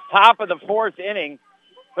in this top of the 4th inning.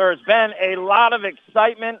 There's been a lot of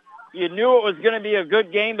excitement. You knew it was going to be a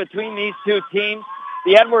good game between these two teams.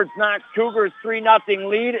 The Edwards Knox Cougars 3-0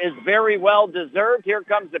 lead is very well deserved. Here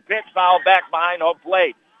comes the pitch, foul back behind home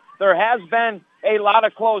plate. There has been a lot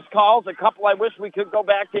of close calls, a couple I wish we could go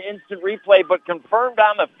back to instant replay, but confirmed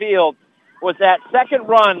on the field was that second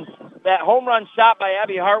run, that home run shot by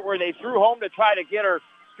Abby Hart where they threw home to try to get her.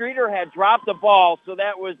 Streeter had dropped the ball, so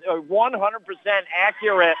that was a 100%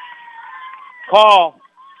 accurate call.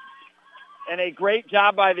 And a great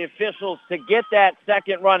job by the officials to get that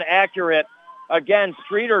second run accurate. Again,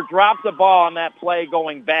 Streeter dropped the ball on that play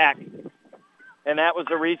going back. And that was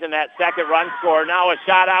the reason that second run scored. Now a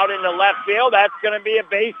shot out into left field. That's going to be a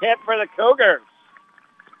base hit for the Cougars.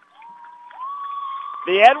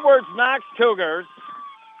 The Edwards Knox Cougars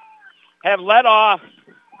have led off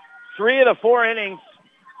 3 of the 4 innings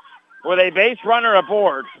with a base runner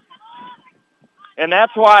aboard. And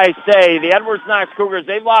that's why I say the Edwards Knox Cougars,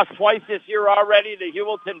 they've lost twice this year already. The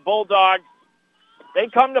Heuvelton Bulldogs They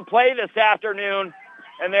come to play this afternoon,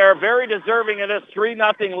 and they're very deserving of this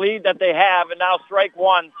 3-0 lead that they have, and now strike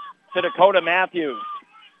one to Dakota Matthews.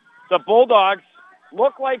 The Bulldogs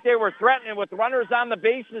look like they were threatening with runners on the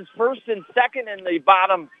bases first and second in the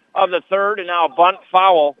bottom of the third, and now a bunt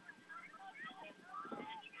foul.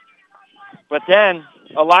 But then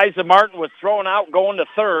Eliza Martin was thrown out going to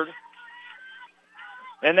third.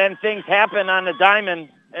 And then things happened on the diamond,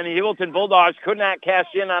 and the Heuvelton Bulldogs could not cash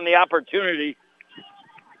in on the opportunity.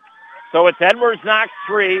 So it's Edwards Knox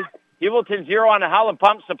 3, Heuvelton 0 on the Holland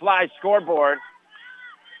Pump Supply scoreboard.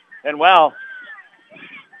 And, well,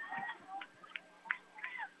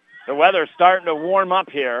 the weather's starting to warm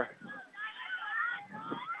up here.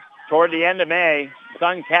 Toward the end of May,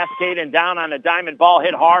 sun cascading down on the diamond. Ball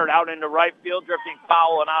hit hard out into right field, drifting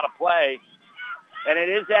foul and out of play. And it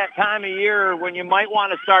is that time of year when you might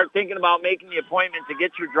want to start thinking about making the appointment to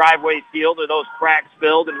get your driveway sealed or those cracks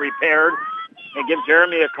filled and repaired. And give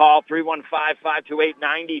Jeremy a call,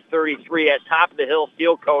 315-528-9033 at Top of the Hill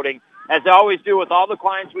Steel Coating. As I always do with all the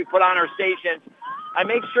clients we put on our stations, I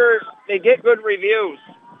make sure they get good reviews,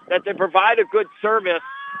 that they provide a good service,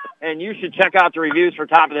 and you should check out the reviews for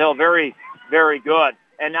Top of the Hill. Very, very good.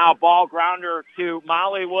 And now ball grounder to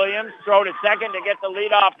Molly Williams. Throw to second to get the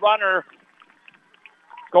leadoff runner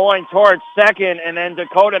going towards second, and then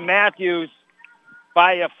Dakota Matthews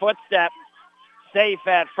by a footstep safe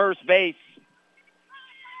at first base.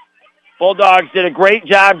 Bulldogs did a great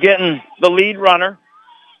job getting the lead runner.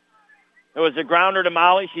 It was a grounder to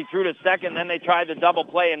Molly. She threw to second. Then they tried the double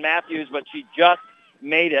play in Matthews, but she just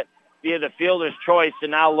made it via the fielder's choice,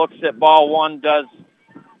 and now looks at ball one, does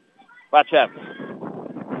watch out.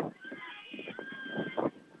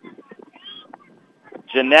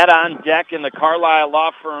 Jeanette on deck in the Carlisle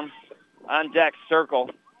Law Firm on deck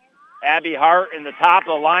circle. Abby Hart in the top of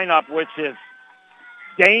the lineup, which is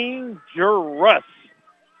dangerous,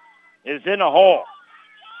 is in a hole.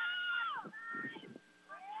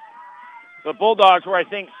 The Bulldogs were, I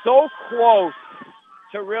think, so close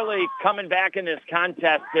to really coming back in this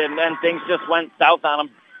contest, and then things just went south on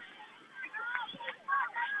them.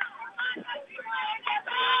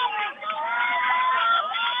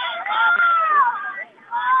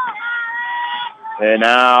 And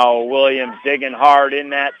now Williams digging hard in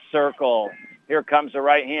that circle. Here comes a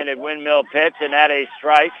right-handed windmill pitch, and that a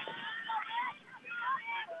strike.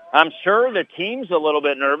 I'm sure the team's a little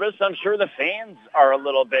bit nervous. I'm sure the fans are a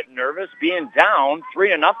little bit nervous, being down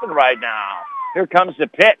 3-0 right now. Here comes the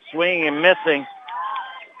pitch, swinging and missing.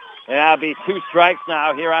 And that'll be 2 strikes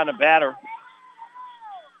now here on the batter.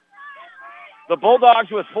 The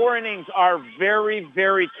Bulldogs with 4 innings are very,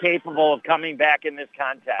 very capable of coming back in this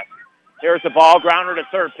contest. Here's the ball, grounder to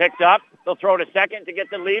third, picked up. They'll throw to second to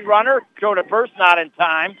get the lead runner. Throw to first, not in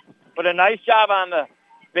time. But a nice job on the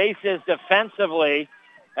bases defensively,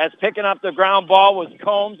 as picking up the ground ball was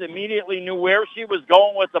Combs. Immediately knew where she was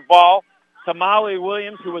going with the ball to Molly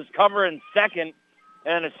Williams, who was covering second.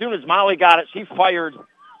 And as soon as Molly got it, she fired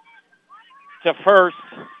to first.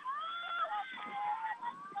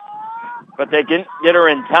 But they didn't get her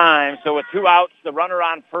in time. So with 2 outs, the runner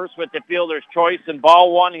on first with the fielder's choice, and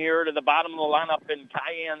ball one here to the bottom of the lineup, and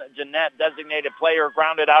Cayenne Jeanette, designated player,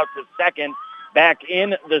 grounded out to second, back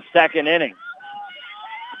in the second inning.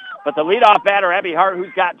 But the leadoff batter, Abby Hart,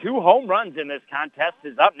 who's got 2 home runs in this contest,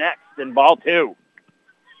 is up next in ball 2.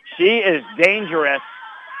 She is dangerous,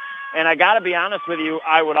 and I got to be honest with you,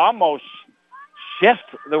 I would almost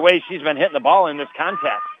shift the way she's been hitting the ball in this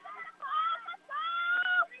contest.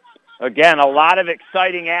 Again, a lot of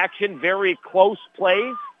exciting action, very close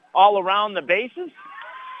plays all around the bases.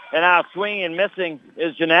 And now swinging and missing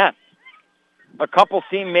is Jeanette. A couple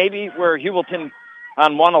seem maybe where Heuvelton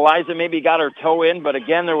on one, Eliza maybe got her toe in, but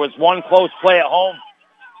again, there was one close play at home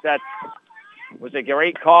that was a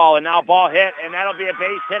great call. And now ball hit, and that'll be a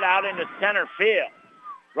base hit out into center field.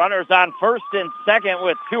 Runners on first and second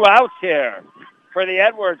with 2 outs here for the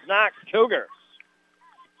Edwards Knox Cougars.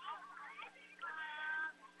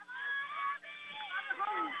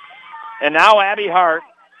 And now Abby Hart,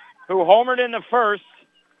 who homered in the first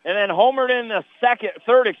and then homered in the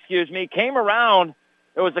third, came around.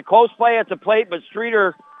 It was a close play at the plate, but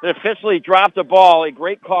Streeter officially dropped the ball. A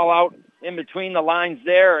great call out in between the lines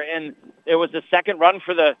there, and it was the second run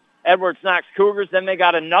for the Edwards Knox Cougars. Then they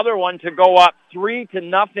got another one to go up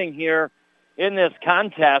 3-0 here in this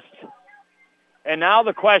contest. And now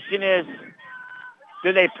the question is,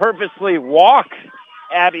 do they purposely walk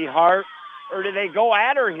Abby Hart, or do they go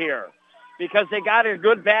at her here? Because they got a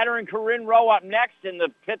good batter in Corinne Rowe up next, and the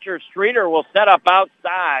pitcher Streeter will set up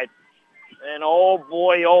outside. And oh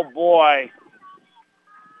boy,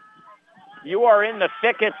 you are in the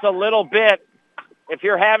thickets a little bit if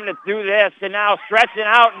you're having to do this and now stretching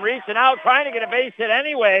out and reaching out, trying to get a base hit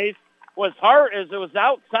anyways, was Hart as it was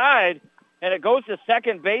outside, and it goes to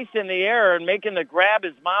second base in the air, and making the grab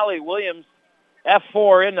is Molly Williams,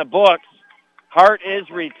 F4 in the books. Hart is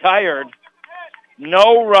retired.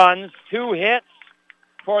 No runs, 2 hits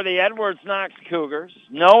for the Edwards-Knox Cougars.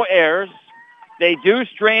 No errors. They do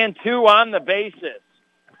strand 2 on the bases.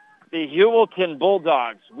 The Heuvelton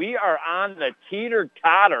Bulldogs, we are on the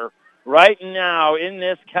teeter-totter right now in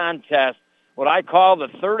this contest, what I call the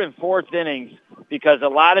third and fourth innings, because a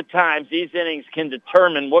lot of times these innings can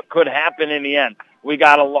determine what could happen in the end. We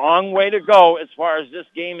got a long way to go as far as this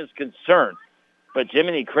game is concerned. But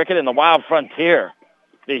Jiminy Cricket and the Wild Frontier,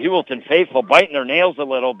 the Heuvelton faithful, biting their nails a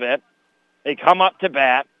little bit. They come up to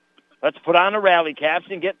bat. Let's put on the rally caps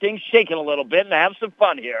and get things shaking a little bit and have some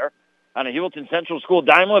fun here on a Heuvelton Central School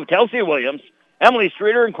Diamond with Kelsey Williams, Emily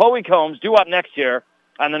Streeter, and Chloe Combs due up next year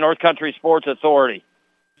on the North Country Sports Authority.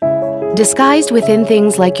 Disguised within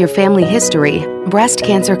things like your family history, breast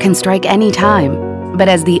cancer can strike any time. But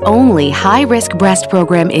as the only high-risk breast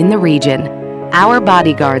program in the region, our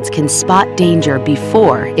bodyguards can spot danger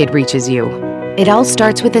before it reaches you. It all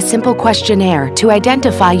starts with a simple questionnaire to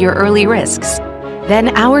identify your early risks. Then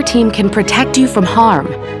our team can protect you from harm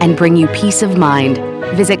and bring you peace of mind.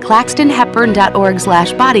 Visit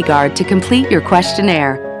claxtonhepburn.org/bodyguard to complete your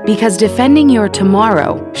questionnaire, because defending your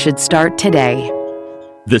tomorrow should start today.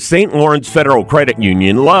 The St. Lawrence Federal Credit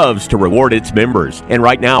Union loves to reward its members. And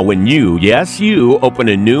right now, when you, yes, you, open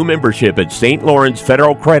a new membership at St. Lawrence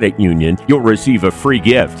Federal Credit Union, you'll receive a free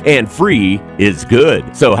gift. And free is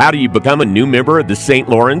good. So how do you become a new member of the St.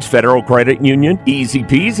 Lawrence Federal Credit Union? Easy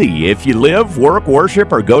peasy. If you live, work,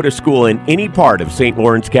 worship, or go to school in any part of St.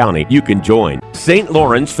 Lawrence County, you can join St.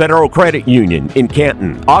 Lawrence Federal Credit Union in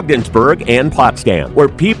Canton, Ogdensburg, and Potsdam, where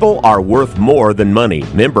people are worth more than money.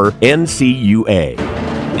 Member NCUA.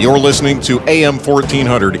 You're listening to AM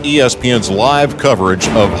 1400 ESPN's live coverage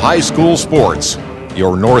of high school sports.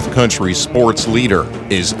 Your North Country sports leader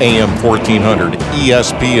is AM 1400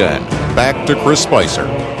 ESPN. Back to Chris Spicer.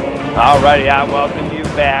 All righty, I welcome you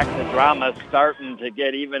back. The drama's starting to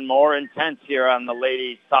get even more intense here on the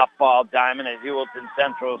ladies softball diamond at Heuvelton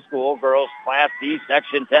Central School. Girls Class D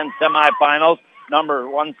Section 10 semifinals. Number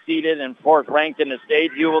 1 seeded and 4th ranked in the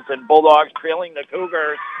state. Heuvelton Bulldogs trailing the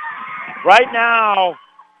Cougars right now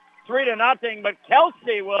 3-0, but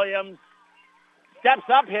Kelsey Williams steps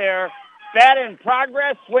up here. Bat in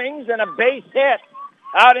progress, swings, and a base hit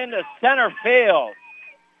out into center field.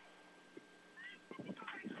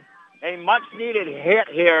 A much-needed hit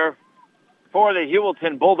here for the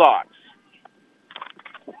Heuvelton Bulldogs.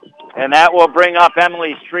 And that will bring up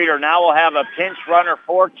Emily Streeter. Now we'll have a pinch runner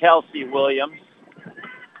for Kelsey Williams.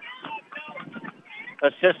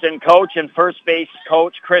 Assistant coach and first base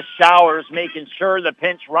coach Chris Showers making sure the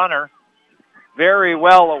pinch runner very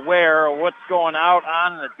well aware of what's going out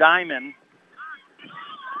on the diamond.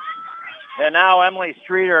 And now Emily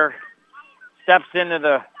Streeter steps into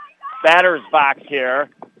the batter's box here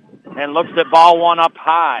and looks at ball 1 up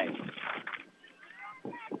high.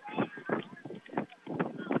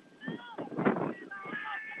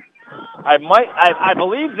 I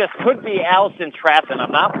believe this could be Allison Traffin.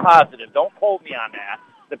 I'm not positive. Don't quote me on that.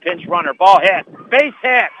 The pinch runner. Ball hit. Base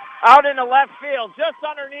hit. Out into left field. Just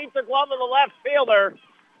underneath the glove of the left fielder.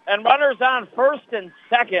 And runners on first and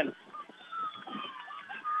second.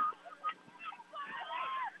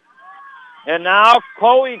 And now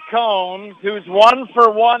Chloe Combs, who's 1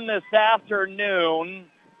 for 1 this afternoon,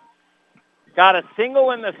 got a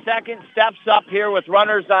single in the second, steps up here with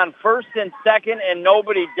runners on first and second and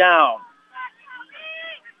nobody down.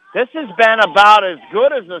 This has been about as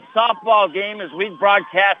good as a softball game as we've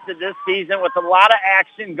broadcasted this season, with a lot of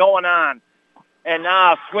action going on. And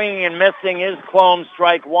now swinging and missing is Clone,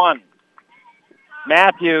 strike 1.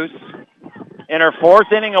 Matthews, in her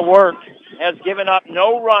 4th inning of work, has given up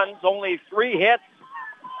no runs, only 3 hits,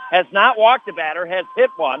 has not walked a batter, has hit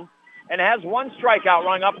 1, and has 1 strikeout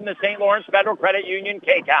rung up in the St. Lawrence Federal Credit Union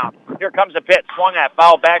K count. Here comes a pitch, swung at,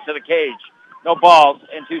 foul back to the cage. No balls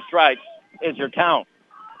and 2 strikes is your count.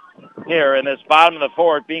 Here in this bottom of the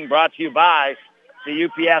 4th, being brought to you by the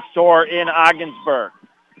UPS store in Ogdensburg.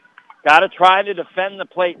 Got to try to defend the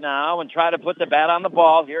plate now and try to put the bat on the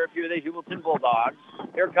ball. Here, a few of the Heuvelton Bulldogs.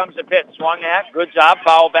 Here comes the pitch, swung at, good job,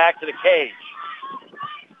 foul back to the cage.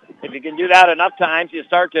 If you can do that enough times, you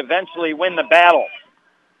start to eventually win the battle.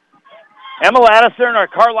 Emma Ladison, our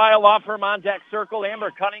Carlisle Law Firm on deck circle.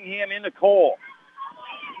 Amber Cunningham into Cole.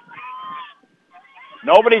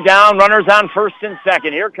 Nobody down, runners on first and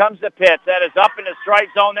second. Here comes the pitch. That is up in the strike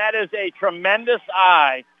zone. That is a tremendous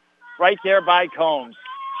eye right there by Combs.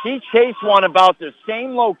 She chased one about the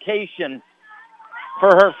same location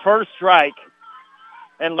for her first strike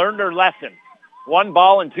and learned her lesson. 1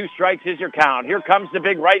 ball and 2 strikes is your count. Here comes the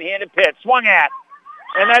big right-handed pitch. Swung at.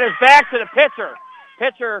 And that is back to the pitcher.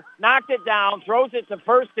 Pitcher knocked it down, throws it to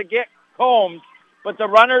first to get Combs, but the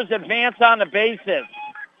runners advance on the bases.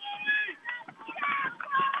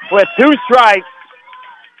 With 2 strikes,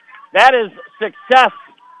 that is success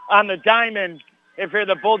on the diamond if you're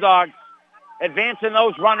the Bulldogs, advancing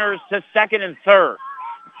those runners to second and third.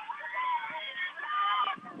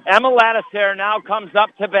 Emma Lattiser now comes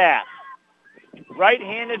up to bat.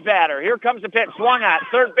 Right-handed batter. Here comes the pitch. Swung at.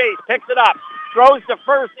 Third base. Picks it up. Throws to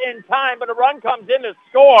first in time, but a run comes in to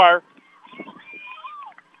score.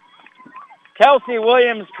 Kelsey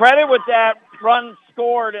Williams, credit with that run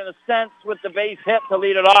scored in a sense with the base hit to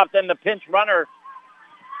lead it off, then the pinch runner.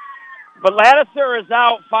 But Lattiser is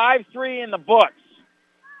out 5-3 in the books.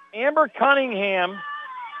 Amber Cunningham,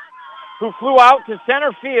 who flew out to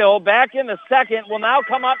center field back in the second, will now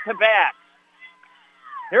come up to bat.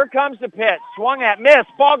 Here comes the pitch. Swung at, missed.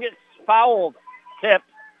 Ball gets fouled, tipped,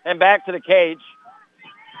 and back to the cage.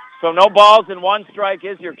 So no balls and 1 strike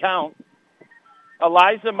is your count.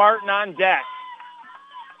 Eliza Martin on deck.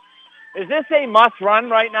 Is this a must run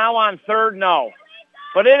right now on third? No.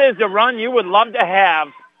 But it is a run you would love to have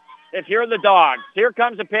if you're the Dogs. Here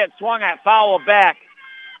comes the pitch. Swung at, foul back.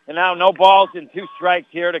 And now no balls and 2 strikes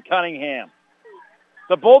here to Cunningham.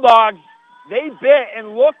 The Bulldogs, they bit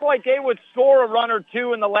and looked like they would score a run or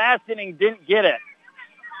 2 in the last inning, didn't get it.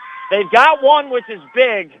 They've got one, which is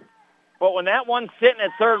big, but when that one's sitting at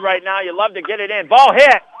third right now, you love to get it in. Ball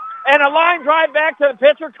hit, and a line drive back to the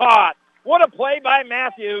pitcher caught. What a play by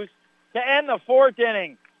Matthews to end the 4th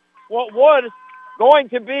inning. What was going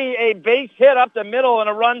to be a base hit up the middle and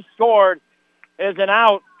a run scored is an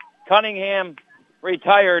out. Cunningham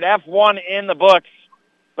retired. F1 in the books,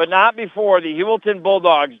 but not before the Heuvelton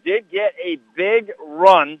Bulldogs did get a big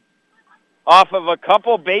run off of a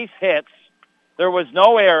couple base hits. There was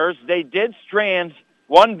no errors. They did strand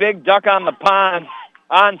one big duck on the pond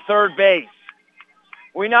on third base.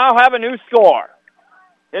 We now have a new score.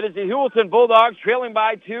 It is the Heuvelton Bulldogs trailing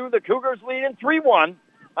by 2. The Cougars leading 3-1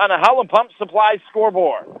 on the Howland Pump Supply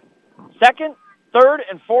scoreboard. Second, third,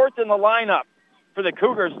 and fourth in the lineup for the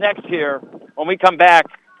Cougars next year when we come back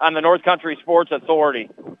on the North Country Sports Authority.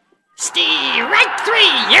 Strike 3,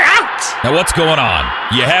 you're out! Now what's going on?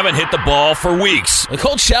 You haven't hit the ball for weeks. The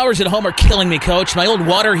cold showers at home are killing me, Coach. My old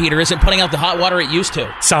water heater isn't putting out the hot water it used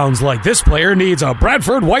to. Sounds like this player needs a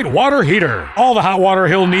Bradford White water heater. All the hot water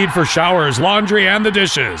he'll need for showers, laundry, and the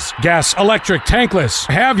dishes. Gas, electric, tankless.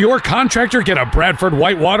 Have your contractor get a Bradford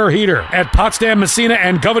White water heater at Potsdam, Messina,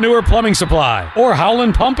 and Gouverneur Plumbing Supply, or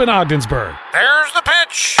Howland Pump in Ogdensburg. There's the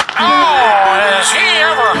pitch. Oh, is he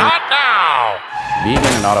ever hot now? Being in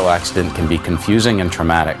an auto accident can be confusing and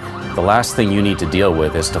traumatic. The last thing you need to deal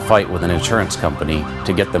with is to fight with an insurance company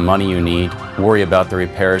to get the money you need, worry about the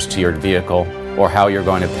repairs to your vehicle, or how you're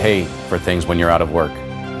going to pay for things when you're out of work.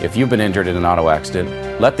 If you've been injured in an auto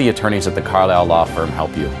accident, let the attorneys at the Carlisle Law Firm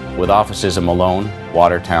help you. With offices in Malone,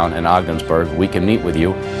 Watertown, and Ogdensburg, we can meet with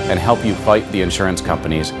you and help you fight the insurance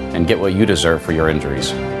companies and get what you deserve for your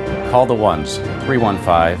injuries. Call the ones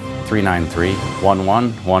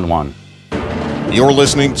 315-393-1111. You're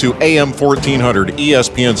listening to AM 1400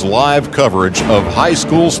 ESPN's live coverage of high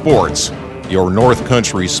school sports. Your North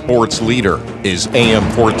Country sports leader is AM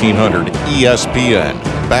 1400 ESPN.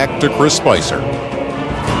 Back to Chris Spicer.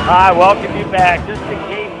 Hi, welcome you back. Just in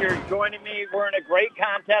case you're joining me, we're in a great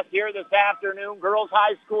contest here this afternoon. Girls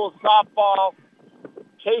High School softball,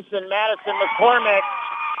 chasing Madison McCormick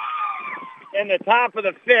in the top of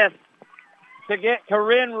the 5th. To get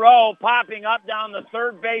Corinne Rowe popping up down the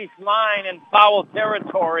third base line in foul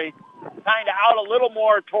territory. Kind of out a little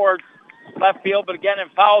more towards left field, but again in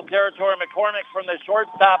foul territory. McCormick from the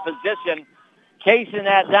shortstop position, chasing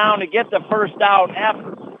that down to get the first out.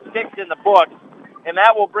 F6 in the book, and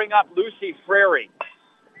that will bring up Lucy Frary.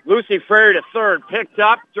 Lucy Frary to third, picked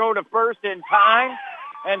up, throw to first in time,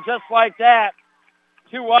 and just like that,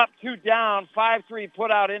 2 up, 2 down, 5-3 put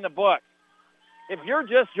out in the book. If you're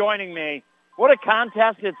just joining me, what a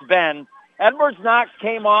contest it's been. Edwards Knox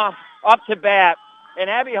came off up to bat, and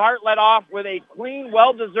Abby Hart led off with a clean,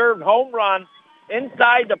 well-deserved home run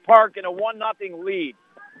inside the park in a 1-0 lead.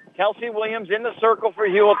 Kelsey Williams in the circle for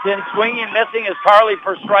Heuvelton. Swinging and missing is Carly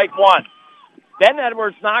for strike 1. Then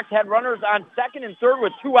Edwards Knox had runners on second and third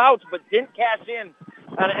with 2 outs, but didn't cash in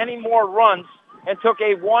on any more runs and took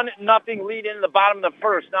a 1-0 lead into the bottom of the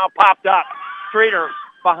first. Now popped up. Streeter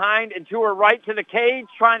behind and to her right to the cage,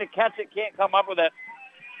 trying to catch it, can't come up with it.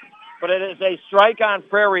 But it is a strike on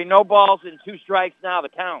Prairie. No balls and 2 strikes now, the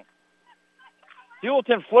count.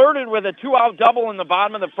 Heuvelton flirted with a 2-out double in the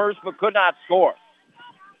bottom of the first but could not score.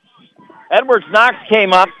 Edwards Knox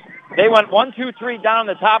came up. They went 1, 2, 3 down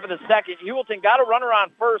the top of the second. Heuvelton got a runner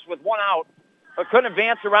on first with 1 out, but couldn't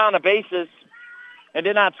advance around the bases and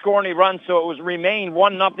did not score any runs, so it was remained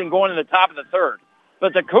 1-0 going to the top of the third.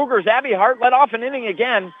 But the Cougars, Abby Hart, led off an inning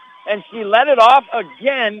again, and she led it off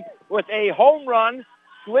again with a home run,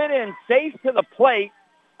 slid in safe to the plate,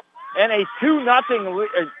 and a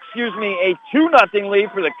 2-0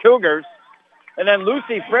 lead for the Cougars. And then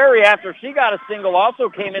Lucy Frary, after she got a single, also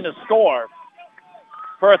came in to score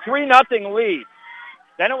for a 3-0 lead.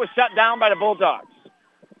 Then it was shut down by the Bulldogs.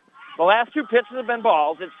 The last 2 pitches have been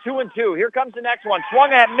balls. It's 2-2. Here comes the next one.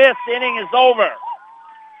 Swung at, missed. Inning is over.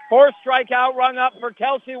 4th strikeout rung up for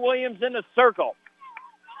Kelsey Williams in the circle.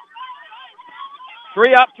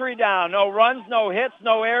 3 up, 3 down. No runs, no hits,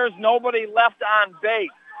 no errors, nobody left on base.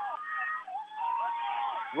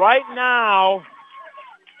 Right now,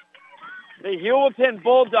 the Heuvelton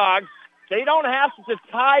Bulldogs, they don't have to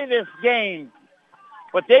tie this game,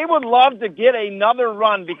 but they would love to get another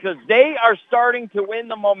run because they are starting to win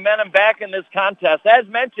the momentum back in this contest. As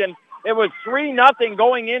mentioned, it was 3-0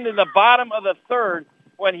 going into the bottom of the third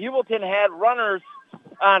when Heuvelton had runners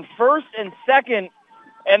on first and second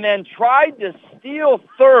and then tried to steal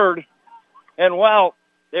third, and, well,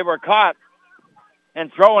 they were caught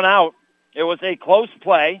and thrown out. It was a close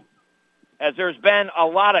play, as there's been a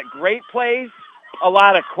lot of great plays, a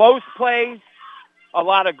lot of close plays, a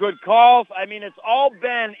lot of good calls. I mean, it's all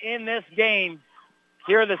been in this game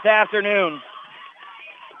here this afternoon.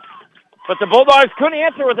 But the Bulldogs couldn't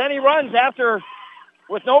answer with any runs after,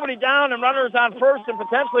 with nobody down and runners on first and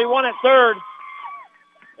potentially one at third,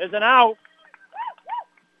 is an out.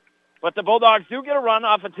 But the Bulldogs do get a run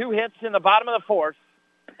off of 2 hits in the bottom of the fourth.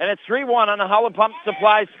 And it's 3-1 on the Holland Pump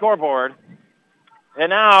Supply scoreboard. And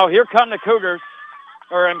now here come the Cougars,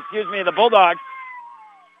 the Bulldogs.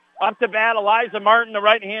 Up to bat, Eliza Martin, the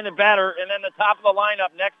right-handed batter, and then the top of the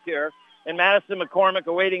lineup next here. And Madison McCormick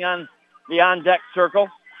awaiting on the on-deck circle.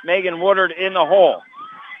 Megan Woodard in the hole.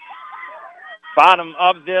 Bottom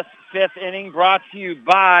of this 5th inning brought to you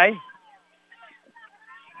by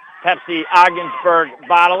Pepsi Ogdensburg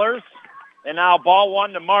Bottlers. And now ball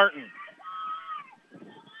 1 to Martin.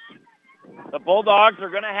 The Bulldogs are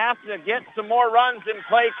going to have to get some more runs and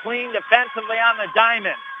play clean defensively on the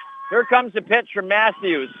diamond. Here comes the pitch from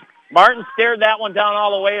Matthews. Martin stared that one down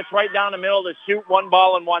all the way. It's right down the middle to shoot 1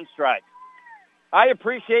 ball and 1 strike. I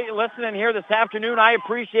appreciate you listening here this afternoon. I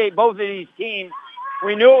appreciate both of these teams.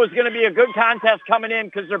 We knew it was going to be a good contest coming in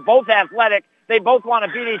because they're both athletic. They both want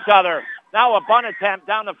to beat each other. Now a bunt attempt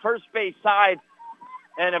down the first base side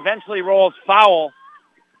and eventually rolls foul.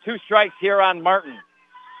 2 strikes here on Martin.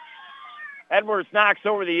 Edwards Knox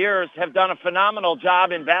over the years have done a phenomenal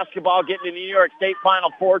job in basketball, getting to the New York State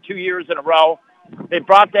Final Four 2 years in a row. They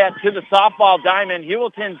brought that to the softball diamond.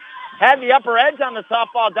 Heuvelton had the upper edge on the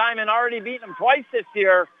softball diamond, already beaten them twice this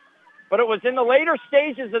year, but it was in the later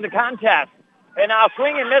stages of the contest. And now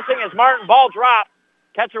swing and missing as Martin, ball drop.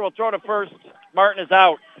 Catcher will throw to first. Martin is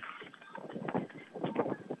out.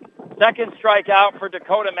 2nd strikeout for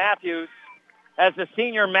Dakota Matthews as the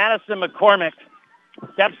senior Madison McCormick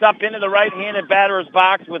steps up into the right-handed batter's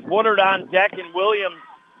box with Woodard on deck and Williams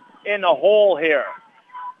in the hole here.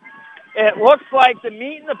 It looks like the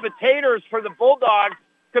meat and the potatoes for the Bulldogs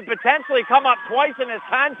could potentially come up twice in this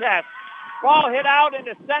contest. Ball hit out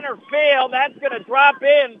into center field. That's going to drop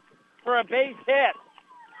in for a base hit.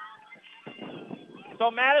 So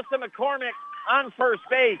Madison McCormick on first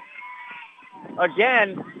base.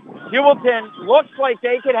 Again, Heuvelton looks like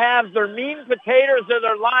they could have their meat and potatoes of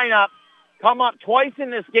their lineup come up twice in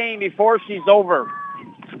this game before she's over.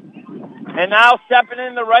 And now stepping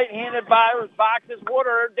in the right-handed batter's box is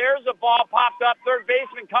Woodard. There's a ball popped up. Third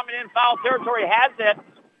baseman coming in foul territory, has it.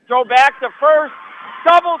 Throw back to first.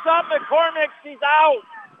 Doubles up McCormick. She's out.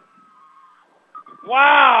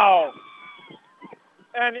 Wow.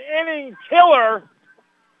 An inning killer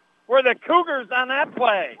for the Cougars on that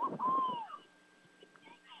play.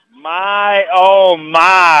 My, oh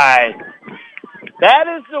my. That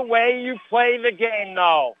is the way you play the game,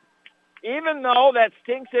 though. Even though that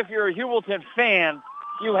stinks if you're a Heuvelton fan,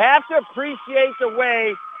 you have to appreciate the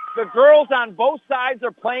way the girls on both sides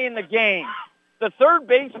are playing the game. The third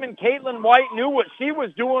baseman, Caitlin White, knew what she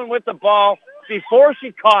was doing with the ball before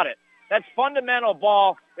she caught it. That's fundamental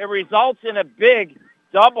ball. It results in a big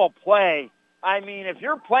double play. I mean, if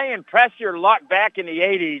you're playing press your luck back in the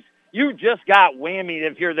 80s, you just got whammied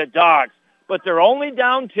if you're the Dogs. But they're only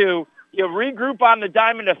down 2. You regroup on the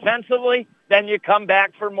diamond defensively. Then you come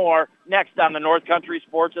back for more next on the North Country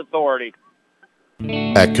Sports Authority.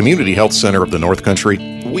 At Community Health Center of the North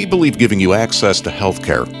Country, we believe giving you access to health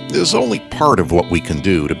care is only part of what we can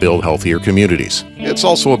do to build healthier communities. It's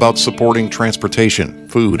also about supporting transportation,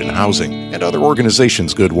 food and housing, and other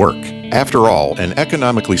organizations' good work. After all, an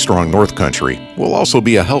economically strong North Country will also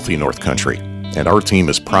be a healthy North Country, and our team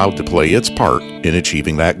is proud to play its part in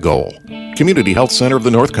achieving that goal. Community Health Center of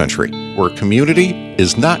the North Country, where community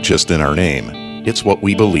is not just in our name, it's what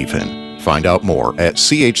we believe in. Find out more at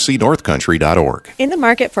chcnorthcountry.org. In the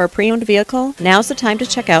market for a pre-owned vehicle? Now's the time to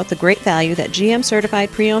check out the great value that GM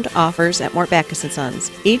Certified Pre-Owned offers at Mort Backus &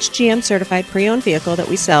 Sons. Each GM Certified Pre-Owned vehicle that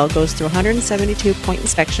we sell goes through a 172-point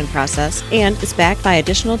inspection process and is backed by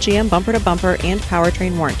additional GM bumper-to-bumper and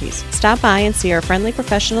powertrain warranties. Stop by and see our friendly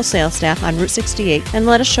professional sales staff on Route 68 and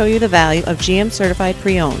let us show you the value of GM Certified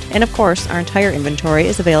Pre-Owned. And of course, our entire inventory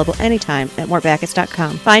is available anytime at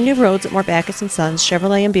mortbackus.com. Find new roads at Mort Backus & Sons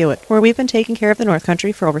Chevrolet and Buick, where we've been taking care of the North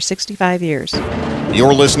Country for over 65 years.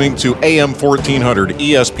 You're listening to AM 1400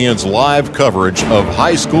 ESPN's live coverage of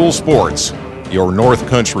high school sports. Your North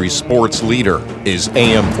Country sports leader is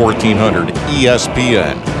AM 1400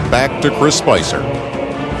 ESPN. Back to Chris Spicer.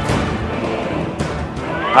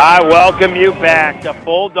 I welcome you back. The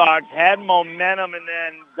Bulldogs had momentum and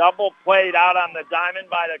then double played out on the diamond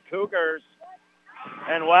by the Cougars.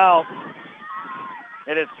 And, well,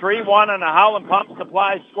 it is 3-1 on the Howland Pump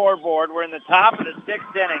Supply scoreboard. We're in the top of the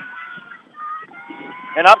 6th inning.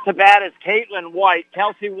 And up to bat is Caitlin White.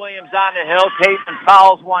 Kelsey Williams on the hill. Caitlin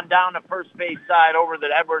fouls one down the first base side over the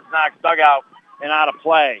Edwards Knox dugout and out of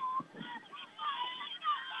play.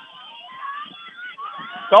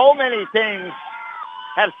 So many things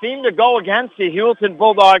have seemed to go against the Heuvelton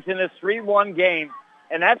Bulldogs in this 3-1 game,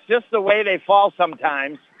 and that's just the way they fall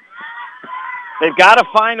sometimes. They've got to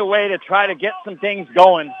find a way to try to get some things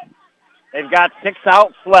going. They've got 6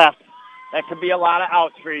 outs left. That could be a lot of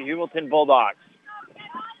outs for your Heuvelton Bulldogs.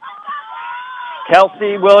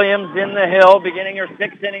 Kelsey Williams in the hill, beginning her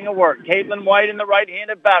 6th inning of work. Caitlin White in the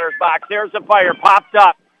right-handed batter's box. There's the fire, popped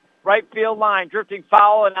up. Right field line, drifting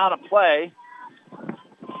foul and out of play.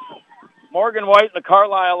 Morgan White and the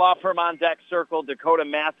Carlisle Law Firm on deck circle. Dakota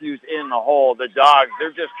Matthews in the hole. The Dogs, they're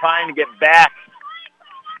just trying to get back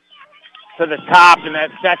to the top in that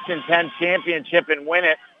Section 10 championship and win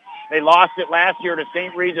it. They lost it last year to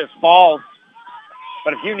St. Regis Falls.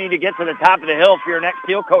 But if you need to get to the top of the hill for your next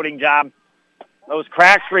seal coating job, those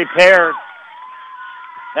cracks repaired.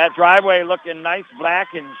 That driveway looking nice,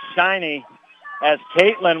 black and shiny as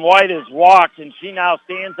Caitlin White is walked, and she now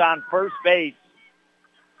stands on first base.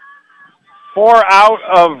 5 out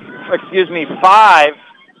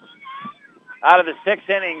of the 6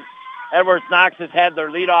 innings, Edwards Knox has had their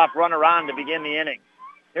leadoff runner on to begin the inning.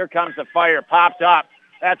 Here comes the fire, popped up.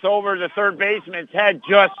 That's over the third baseman's head,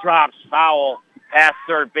 just drops foul past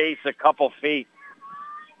third base a couple feet.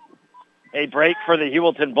 A break for the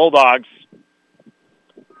Heuvelton Bulldogs.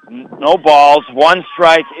 No balls, 1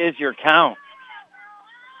 strike is your count.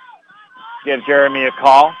 Give Jeremy a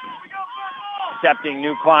call. Accepting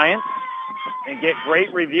new clients. And get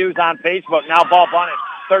great reviews on Facebook. Now ball bunted.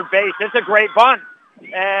 Third base. It's a great bunt.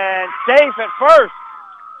 And safe at first.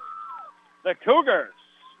 The Cougars.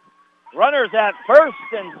 Runners at first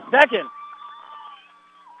and second.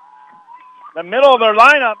 The middle of their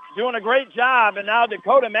lineup doing a great job. And now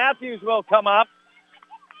Dakota Matthews will come up.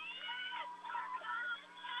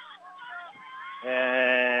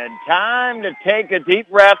 And time to take a deep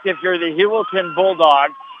breath if you're the Heuvelton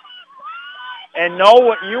Bulldogs. And know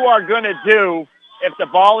what you are going to do if the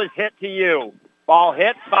ball is hit to you. Ball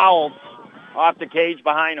hit, fouled off the cage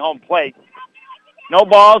behind home plate. No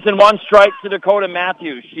balls and 1 strike to Dakota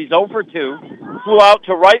Matthews. She's 0 for 2. Flew out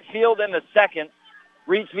to right field in the 2nd.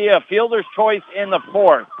 Reached via fielder's choice in the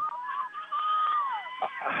 4th.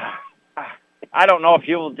 I don't know if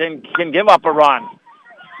Heuvelton can give up a run.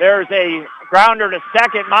 There's a grounder to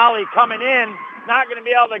second. Molly coming in. Not going to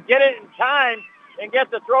be able to get it in time and get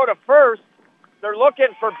the throw to first. They're looking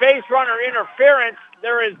for base runner interference.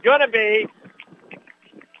 There is going to be.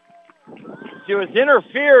 She was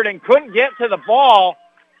interfered and couldn't get to the ball.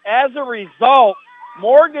 As a result,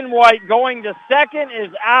 Morgan White going to second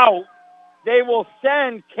is out. They will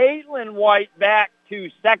send Caitlin White back to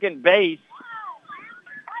second base.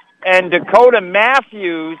 And Dakota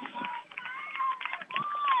Matthews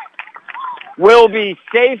will be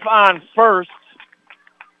safe on first.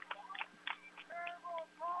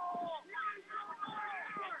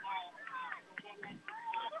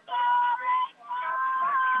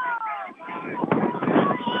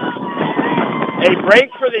 A break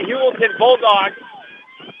for the Heuvelton Bulldogs.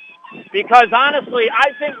 Because honestly, I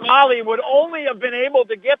think Molly would only have been able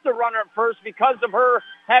to get the runner at first because of her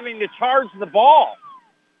having to charge the ball.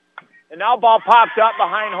 And now ball popped up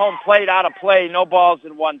behind home plate, out of play, no balls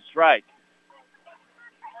and 1 strike.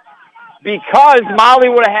 Because Molly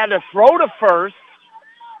would have had to throw to first,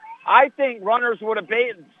 I think runners would have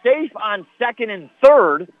been safe on second and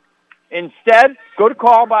third. Instead, good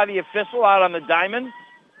call by the official out on the diamond.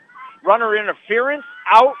 Runner interference,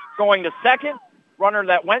 out, going to second. Runner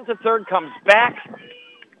that went to third comes back.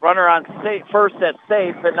 Runner on first at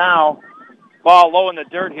safe, and now ball low in the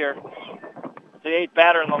dirt here. The 8th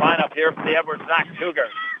batter in the lineup here for the Edwards Knox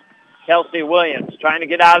Cougars. Kelsey Williams trying to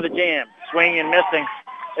get out of the jam. Swing and missing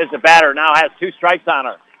is the batter. Now has 2 strikes on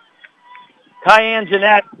her. Cayenne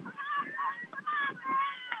Jeanette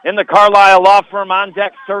in the Carlisle Law Firm on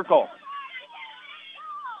deck circle.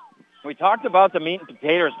 We talked about the meat and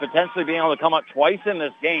potatoes potentially being able to come up twice in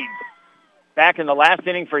this game. Back in the last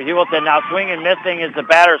inning for Heuvelton. Now swing and missing is the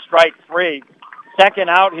batter, strike 3. Second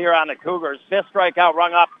out here on the Cougars. 5th strikeout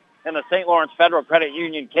rung up in the St. Lawrence Federal Credit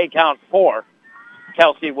Union K-count for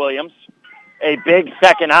Kelsey Williams. A big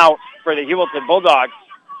second out for the Heuvelton Bulldogs.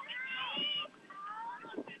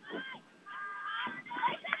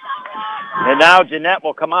 And now Jeanette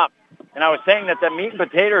will come up. And I was saying that the meat and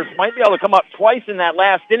potatoes might be able to come up twice in that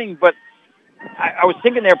last inning, but I was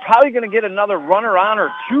thinking they're probably going to get another runner on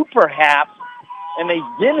or 2 perhaps, and they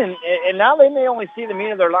didn't. And now they may only see the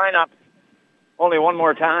meat of their lineup only 1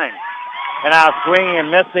 more time. And now swinging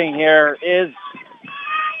and missing here is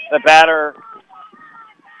the batter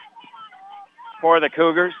for the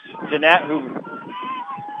Cougars, Jeanette, who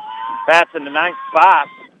bats in the 9th spot.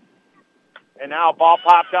 And now ball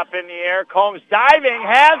popped up in the air. Combs diving,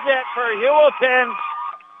 has it for Heuvelton.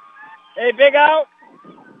 A big out.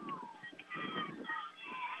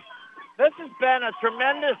 This has been a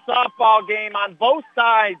tremendous softball game on both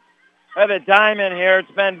sides of the diamond here.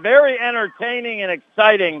 It's been very entertaining and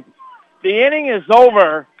exciting. The inning is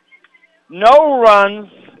over. No runs,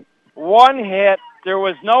 1 hit. There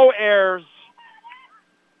was no errors.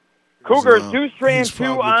 Cougars 2 strand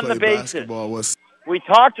 2 on the bases. We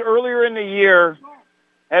talked earlier in the year,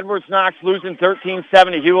 Edwards Knox losing 13-7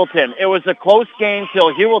 to Heuvelton. It was a close game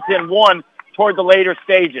till Heuvelton won toward the later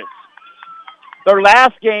stages. Their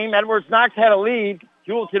last game, Edwards Knox had a lead.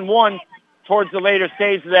 Heuvelton won towards the later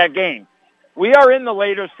stage of that game. We are in the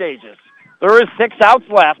later stages. There is 6 outs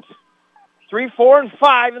left. 3, 4, and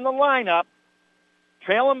 5 in the lineup.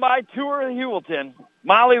 Trailing by 2 are Heuvelton.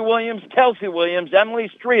 Molly Williams, Kelsey Williams,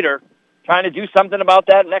 Emily Streeter trying to do something about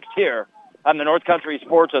that next year on the North Country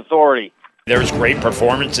Sports Authority. There's great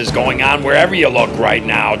performances going on wherever you look right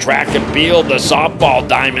now. Track and field, the softball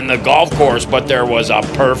diamond, the golf course, but there was a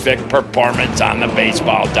perfect performance on the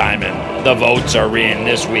baseball diamond. The votes are in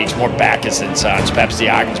this week's More Backus & Sons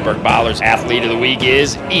Pepsi Ogdensburg Ballers Athlete of the Week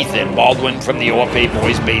is Ethan Baldwin from the OFA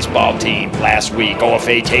boys baseball team. Last week,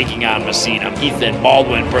 OFA taking on Messina. Ethan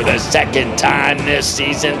Baldwin, for the 2nd time this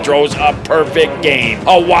season, throws a perfect game.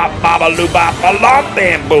 A wop, baba, loobop, a long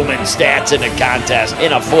bam booming stats in the contest.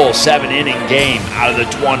 In a full 7-inning game, out of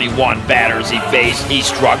the 21 batters he faced, he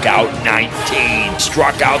struck out 19.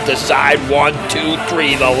 Struck out the side 1, 2,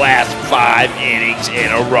 3 the last 5 innings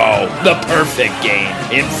in a row. The perfect game.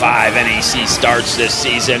 In 5 NEC starts this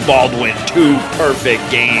season, Baldwin 2 perfect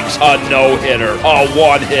games, a no-hitter, a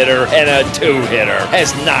 1-hitter, and a 2-hitter.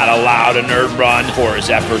 Has not allowed an earned run. For his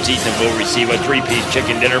efforts, Ethan will receive a 3-piece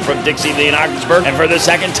chicken dinner from Dixie Lee in Ogdensburg. And for the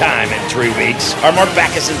 2nd time in 3 weeks, our Mark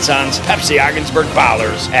Backus & Sons Pepsi Ogdensburg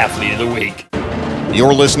Ballers Athlete of the Week.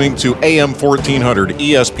 You're listening to AM 1400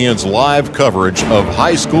 ESPN's live coverage of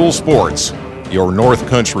high school sports. Your North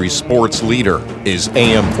Country sports leader is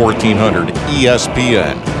AM 1400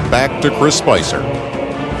 ESPN. Back to Chris Spicer.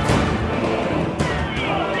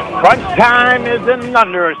 Crunch time is an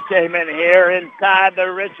understatement here inside the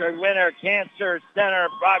Richard Winter Cancer Center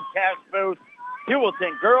broadcast booth.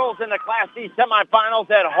 Heuvelton girls in the Class D semifinals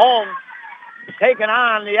at home, taking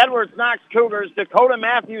on the Edwards Knox Cougars. Dakota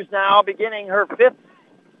Matthews now beginning her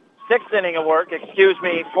 6th inning of work,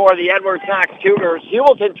 for the Edwards Knox Cougars.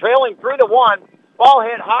 Heuvelton trailing 3-1. Ball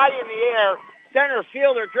hit high in the air. Center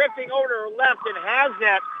fielder drifting over to her left and has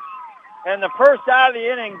that. And the first out of the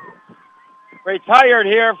inning retired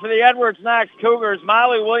here for the Edwards Knox Cougars.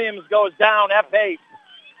 Molly Williams goes down, F8.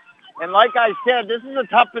 And like I said, this is a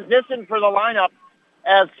tough position for the lineup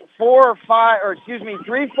as 3,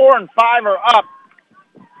 4, and 5 are up.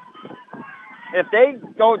 If they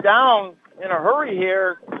go down in a hurry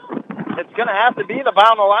here, it's going to have to be the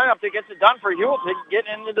bottom of the lineup that gets it done for Heuvelton,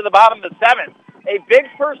 getting into the bottom of the 7th. A big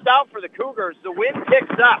first out for the Cougars. The wind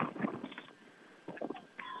picks up.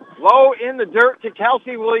 Low in the dirt to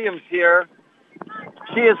Kelsey Williams here.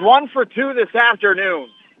 She is 1 for 2 this afternoon.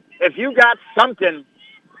 If you got something,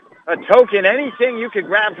 a token, anything you could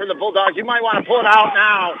grab for the Bulldogs, you might want to pull it out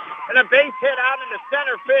now. And a base hit out into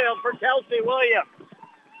center field for Kelsey Williams.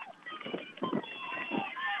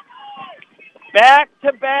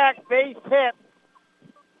 Back-to-back base hit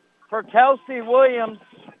for Kelsey Williams.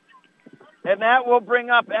 And that will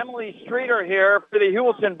bring up Emily Streeter here for the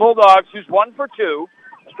Heuvelton Bulldogs, who's 1 for 2.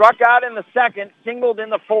 Struck out in the second, singled in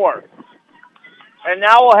the fourth. And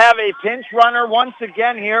now we'll have a pinch runner once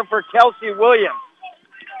again here for Kelsey Williams.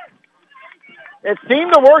 It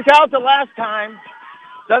seemed to work out the last time.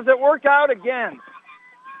 Does it work out again?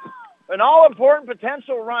 An all-important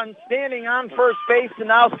potential run standing on first base, and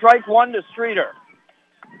now strike one to Streeter.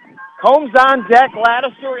 Combs on deck,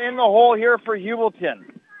 Lattiser in the hole here for Heuvelton.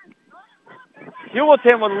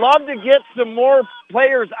 Heuvelton would love to get some more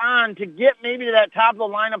players on to get maybe to that top of the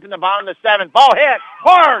lineup in the bottom of the seventh. Ball hit,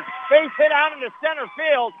 hard, base hit out into center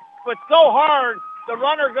field, but so hard, the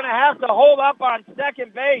runner's going to have to hold up on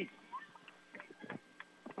second base.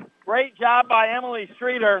 Great job by Emily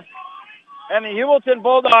Streeter. And the Heuvelton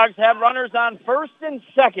Bulldogs have runners on first and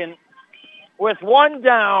second with one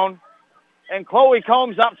down, and Chloe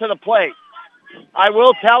Combs up to the plate. I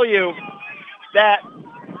will tell you that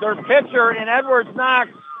their pitcher in Edwards Knox,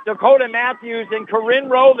 Dakota Matthews, and Corinne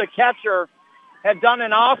Rowe, the catcher, had done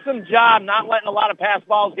an awesome job not letting a lot of pass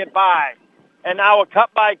balls get by. And now a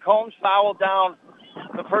cut by Combs, foul down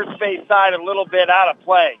the first base side, a little bit out of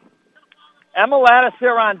play. Emma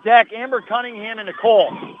Lattiser on deck, Amber Cunningham, and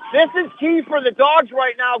Nicole. This is key for the Dogs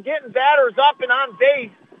right now, getting batters up and on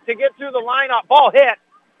base to get through the lineup. Ball hit,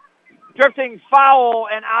 drifting foul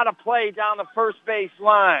and out of play down the first base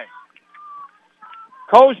line.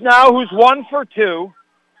 Combs now, who's 1 for 2.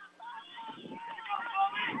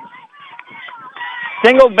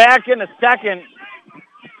 Singled back in the second.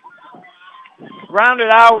 Grounded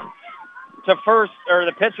out to first, or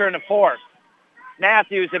the pitcher in the fourth.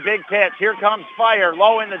 Matthews, a big pitch. Here comes Fire,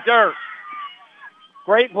 low in the dirt.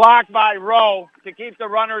 Great block by Rowe to keep the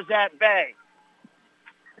runners at bay.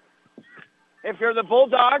 If you're the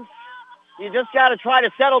Bulldogs, you just got to try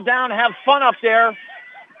to settle down, have fun up there,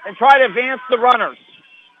 and try to advance the runners.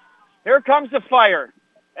 Here comes the Fire,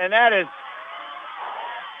 and that is,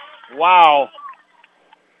 wow,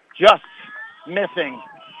 just missing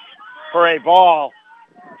for a ball.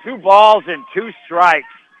 2 balls and 2 strikes.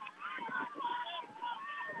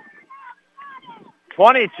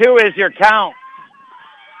 22 is your count.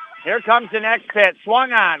 Here comes the next pitch.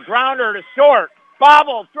 Swung on. Grounder to short.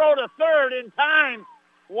 Bobble. Throw to third in time.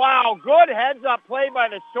 Wow. Good heads-up play by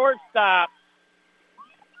the shortstop.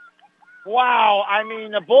 Wow. I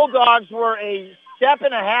mean, the Bulldogs were a step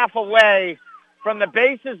and a half away from the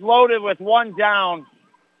bases loaded with one down.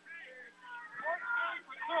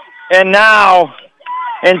 And now,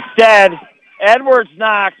 instead, Edwards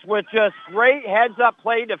Knox with just great heads-up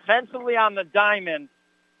play defensively on the diamond.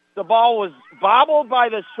 The ball was bobbled by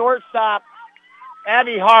the shortstop,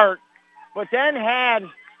 Abby Hart, but then had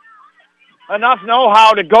enough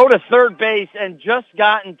know-how to go to third base and just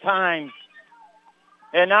got in time.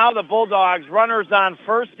 And now the Bulldogs, runners on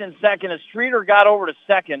first and second. As Streeter got over to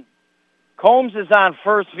second, Combs is on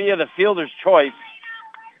first via the fielder's choice.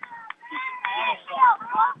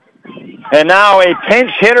 And now a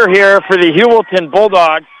pinch hitter here for the Heuvelton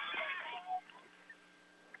Bulldogs.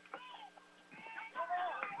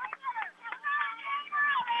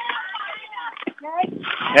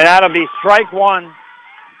 And that'll be strike one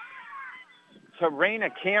to Raina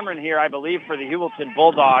Cameron here, I believe, for the Heuvelton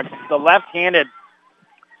Bulldogs. The left-handed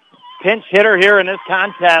pinch hitter here in this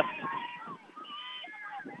contest.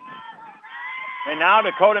 And now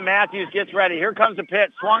Dakota Matthews gets ready. Here comes the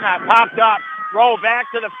pitch. Swung on, popped up. Roll back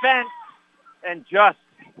to the fence. And just,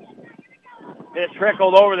 it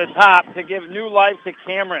trickled over the top to give new life to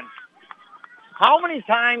Cameron. How many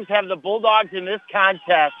times have the Bulldogs in this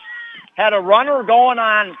contest had a runner going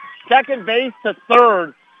on second base to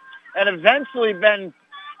third and eventually been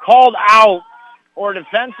called out or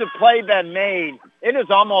defensive play been made? It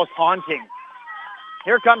is almost haunting.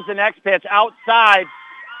 Here comes the next pitch outside,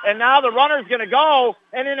 and now the runner's going to go,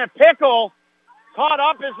 and in a pickle, caught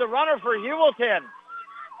up is the runner for Heuvelton.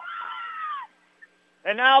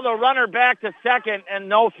 And now the runner back to second and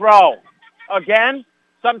no throw. Again,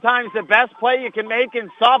 sometimes the best play you can make in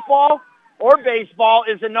softball or baseball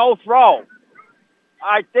is a no throw.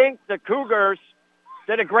 I think the Cougars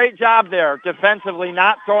did a great job there defensively,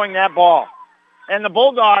 not throwing that ball. And the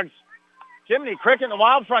Bulldogs, Jiminy Cricket and the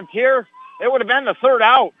Wild Frontier, it would have been the third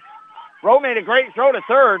out. Rowe made a great throw to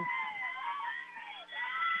third.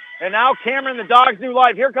 And now Cameron, the dog's new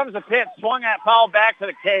life. Here comes the pitch. Swung at, foul back to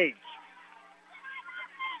the cage.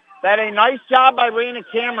 That a nice job by Raina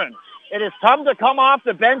Cameron. It is time to come off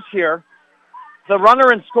the bench here. The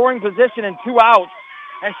runner in scoring position and 2 outs.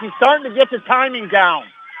 And she's starting to get the timing down.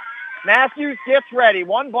 Matthews gets ready.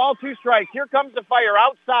 1 ball, 2 strikes. Here comes the fire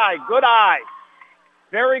outside. Good eye.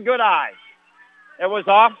 Very good eye. It was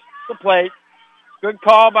off the plate. Good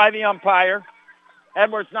call by the umpire.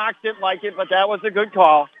 Edwards Knox didn't like it, but that was a good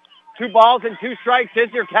call. 2 balls and 2 strikes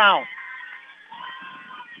is your count.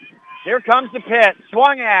 Here comes the pitch.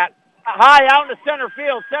 Swung at. High out into center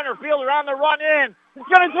field. Center fielder on the run in. It's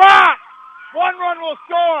going to drop. 1 run will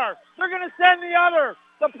score. They're going to send the other.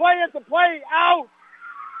 The play at the plate. Out.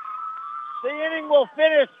 The inning will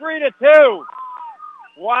finish 3-2.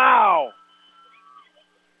 Wow.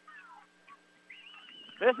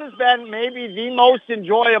 This has been maybe the most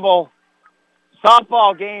enjoyable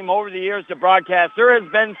softball game over the years to broadcast. There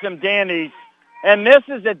has been some dandies, and this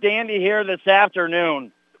is a dandy here this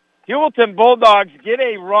afternoon. Heuvelton Bulldogs get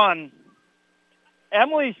a run.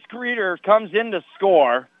 Emily Screeder comes in to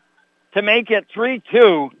score to make it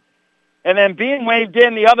 3-2, and then being waved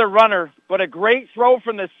in the other runner, but a great throw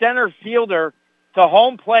from the center fielder to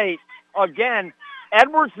home plate. Again,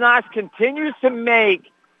 Edwards Knox continues to make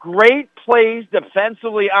great plays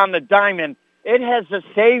defensively on the diamond. It has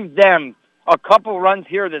saved them a couple runs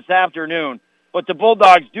here this afternoon, but the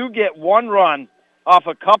Bulldogs do get 1 run off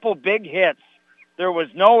a couple big hits. There was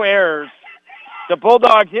no errors. The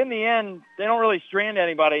Bulldogs, in the end, they don't really strand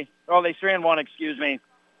anybody. Oh, they strand 1, excuse me.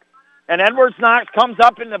 And Edwards Knox comes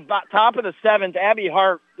up in the top of the 7th. Abby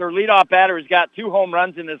Hart, their leadoff batter, has got 2 home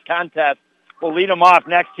runs in this contest. Will lead them off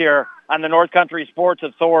next year on the North Country Sports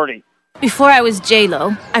Authority. Before I was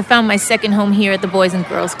J-Lo, I found my second home here at the Boys and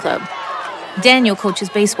Girls Club. Daniel coaches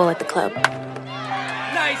baseball at the club.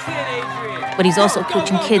 Nice hit, Adrian. But he's also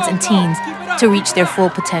coaching kids and teens to reach their full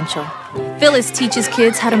potential. Phyllis teaches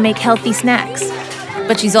kids how to make healthy snacks,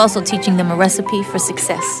 but she's also teaching them a recipe for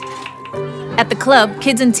success. At the club,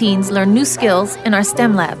 kids and teens learn new skills in our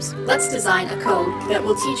STEM labs. Let's design a code that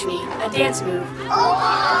will teach me a dance move.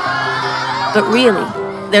 But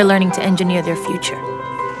really, they're learning to engineer their future.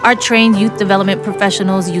 Our trained youth development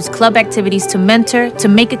professionals use club activities to mentor, to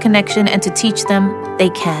make a connection, and to teach them they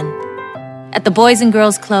can. At the Boys and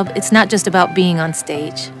Girls Club, it's not just about being on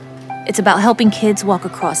stage. It's about helping kids walk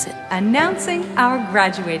across it. Announcing our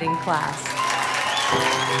graduating class.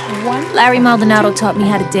 Larry Maldonado taught me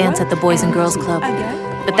how to dance at the Boys and Girls Club.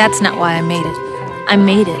 But that's not why I made it. I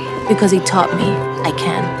made it because he taught me I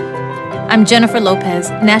can. I'm Jennifer Lopez,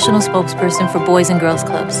 National Spokesperson for Boys and Girls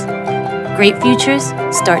Clubs. Great futures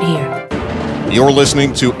start here. You're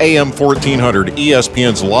listening to AM 1400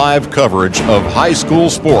 ESPN's live coverage of high school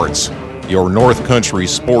sports. Your North Country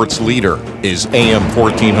sports leader is AM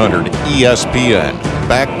 1400 ESPN.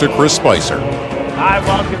 Back to Chris Spicer. I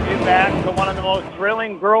welcome you back to one of the most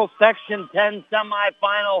thrilling girls Section 10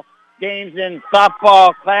 semifinal games in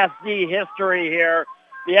softball Class D history here.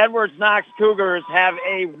 The Edwards Knox Cougars have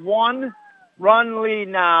a 1-run lead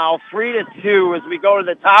now, 3-2 as we go to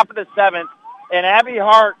the top of the 7th. And Abby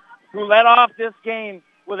Hart, who led off this game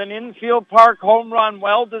with an infield park home run,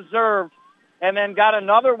 well-deserved, and then got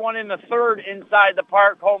another one in the 3rd inside the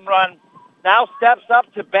park home run, now steps up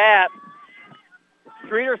to bat.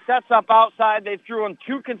 Streeter sets up outside. They threw him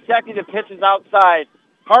 2 consecutive pitches outside.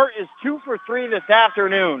 Hart is 2 for 3 this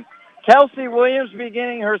afternoon. Kelsey Williams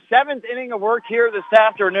beginning her 7th inning of work here this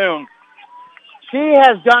afternoon. She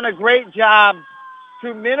has done a great job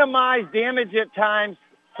to minimize damage at times,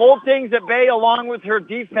 hold things at bay along with her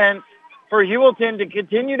defense for Heuvelton to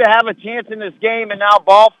continue to have a chance in this game. And now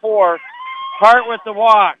ball 4, Hart with the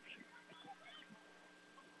walk.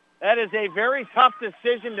 That is a very tough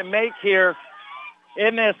decision to make here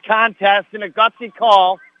in this contest, and a gutsy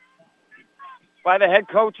call by the head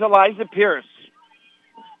coach, Eliza Pierce.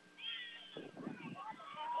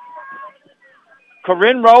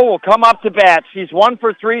 Corinne Rowe will come up to bat. She's 1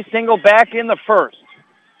 for 3, single back in the 1st.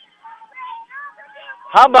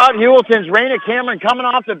 How about Heuvelton's Raina Cameron coming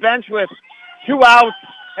off the bench with 2 outs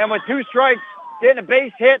and with 2 strikes, getting a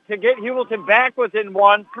base hit to get Heuvelton back within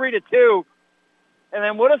 1, 3-2. And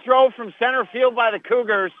then what a throw from center field by the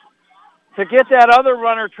Cougars to get that other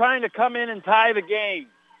runner trying to come in and tie the game.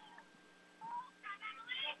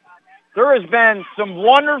 There has been some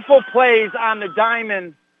wonderful plays on the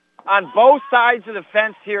diamond on both sides of the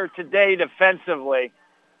fence here today defensively,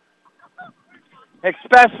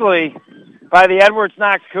 especially by the Edwards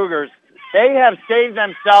Knox Cougars. They have saved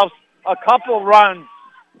themselves a couple runs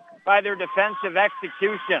by their defensive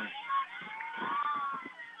execution.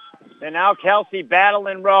 And now Kelsey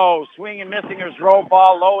battling Rowe. Swing and missing his Rowe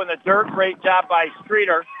ball low in the dirt. Great job by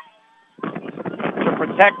Streeter to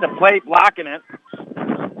protect the plate, blocking it.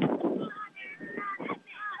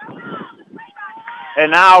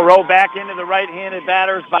 And now Rowe back into the right-handed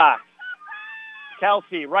batter's box.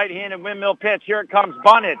 Kelsey, right-handed windmill pitch. Here it comes,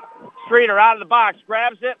 bunted. Streeter out of the box,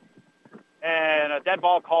 grabs it, and a dead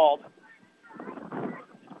ball called.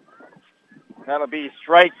 That'll be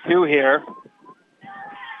strike 2 here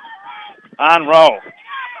on Rowe.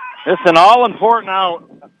 Listen, all important out.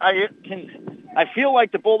 I feel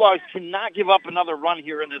like the Bulldogs cannot give up another run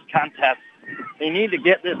here in this contest. They need to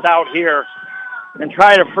get this out here and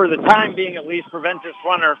try to, for the time being at least, prevent this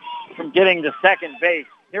runner from getting to second base.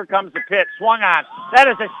 Here comes the pitch, swung on. That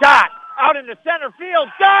is a shot out into center field.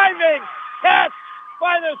 Diving catch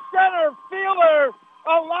by the center fielder,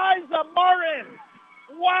 Eliza Martin.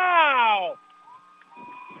 Wow.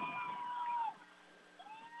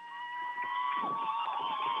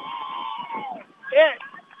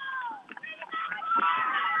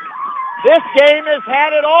 This game has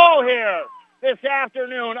had it all here this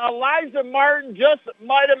afternoon. Eliza Martin just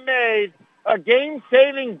might have made a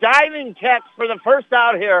game-saving diving catch for the first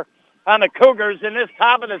out here on the Cougars in this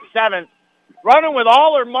top of the 7th. Running with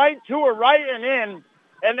all her might to her right and in,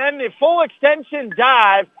 and then the full extension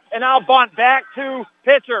dive, and now bunt back to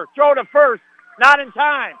pitcher. Throw to first, not in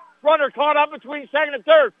time. Runner caught up between second and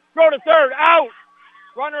third. Throw to third, out.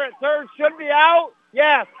 Runner at third should be out.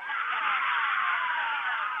 Yes.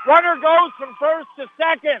 Runner goes from first to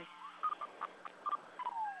second.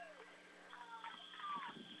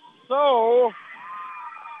 So,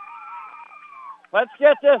 let's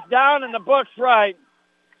get this down in the books right.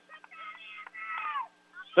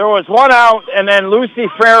 There was one out, and then Lucy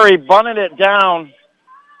Ferry bunted it down.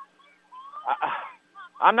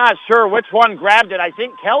 I'm not sure which one grabbed it. I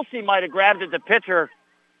think Kelsey might have grabbed it, the pitcher.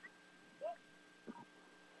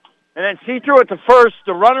 And then she threw it to first.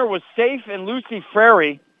 The runner was safe in Lucy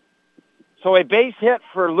Ferry. So a base hit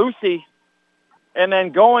for Lucy. And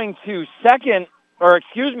then going to second,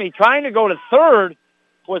 trying to go to third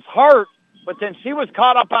was Hart. But then she was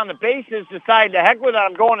caught up on the bases, decided to heck with it,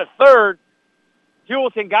 I'm going to third.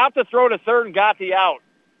 Heuvelton got the throw to third and got the out.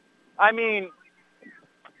 I mean,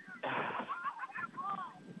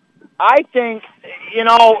 I think,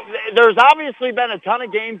 there's obviously been a ton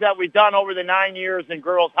of games that we've done over the 9 years in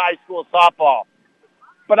girls high school softball.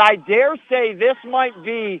 But I dare say this might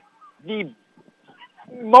be the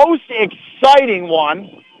most exciting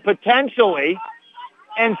one, potentially,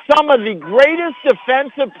 and some of the greatest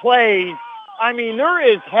defensive plays. I mean, there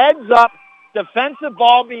is heads-up defensive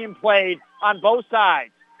ball being played on both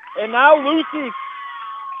sides. And now Lucy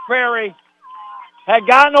Ferry had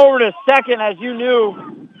gotten over to second, as you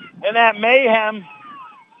knew, in that mayhem.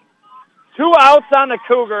 2 outs on the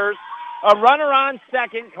Cougars. A runner on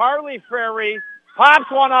second. Carly Ferry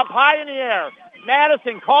pops one up high in the air.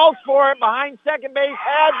 Madison calls for it behind second base,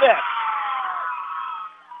 has it.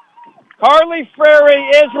 Carly Ferry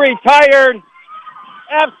is retired.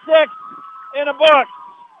 F6 in a book.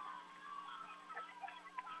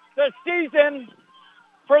 The season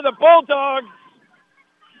for the Bulldogs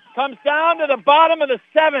comes down to the bottom of the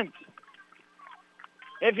 7th.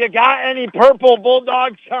 If you got any purple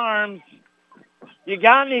Bulldog charms, you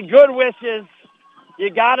got any good wishes, you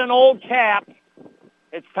got an old cap,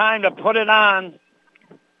 it's time to put it on,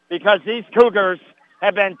 because these Cougars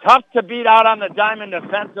have been tough to beat out on the diamond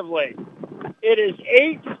defensively. It is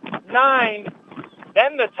 8-9,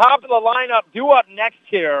 then the top of the lineup due up next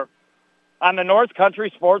here on the North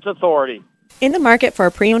Country Sports Authority. In the market for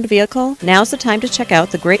a pre-owned vehicle, now's the time to check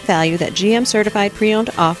out the great value that GM Certified Pre-Owned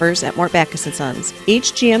offers at Mort Backus & Sons.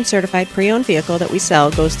 Each GM Certified Pre-Owned vehicle that we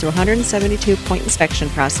sell goes through a 172-point inspection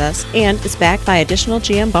process and is backed by additional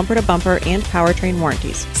GM bumper-to-bumper and powertrain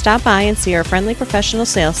warranties. Stop by and see our friendly professional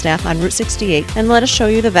sales staff on Route 68 and let us show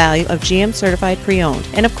you the value of GM Certified Pre-Owned.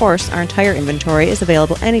 And of course, our entire inventory is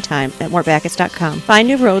available anytime at mortbackus.com. Find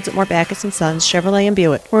new roads at Mort Backus & Sons Chevrolet and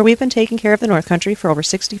Buick, where we've been taking care of the North Country for over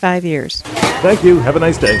 65 years. Thank you. Have a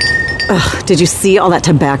nice day. Ugh, did you see all that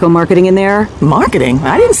tobacco marketing in there? Marketing?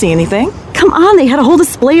 I didn't see anything. Come on, they had a whole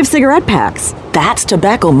display of cigarette packs. That's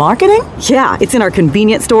tobacco marketing? Yeah, it's in our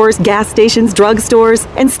convenience stores, gas stations, drugstores,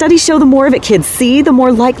 and studies show the more of it kids see, the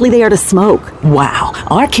more likely they are to smoke. Wow,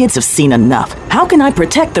 our kids have seen enough. How can I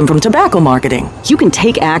protect them from tobacco marketing? You can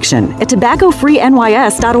take action at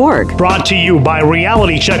tobaccofreenys.org. Brought to you by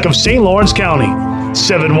Reality Check of St. Lawrence County,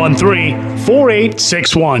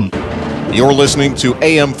 713-4861. You're listening to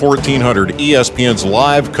AM 1400 ESPN's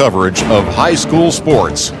live coverage of high school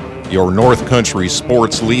sports. Your North Country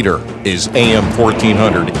sports leader is AM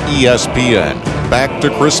 1400 ESPN. Back to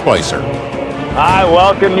Chris Spicer. I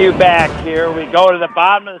welcome you back here. We go to the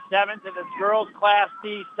bottom of the seventh in this girls Class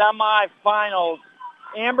D semifinals.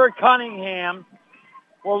 Amber Cunningham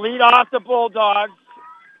will lead off the Bulldogs.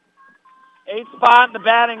 8th spot in the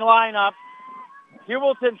batting lineup.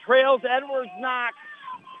 Heuvelton trails Edwards Knox.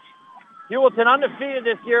 Heuvelton undefeated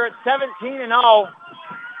this year at 17-0.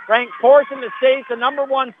 Ranked 4th in the state, the number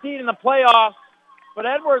 1 seed in the playoffs. But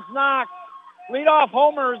Edwards Knox lead off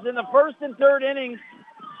homers in the first and third innings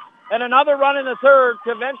and another run in the third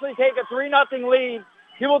to eventually take a 3-0 lead.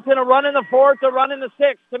 Heuvelton a run in the fourth, a run in the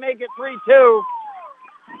sixth to make it 3-2.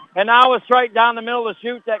 And now a strike down the middle of the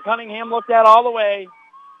chute that Cunningham looked at all the way.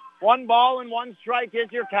 1 ball and 1 strike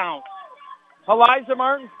is your count. Eliza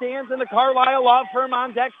Martin stands in the Carlisle Law Firm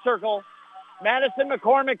on deck circle. Madison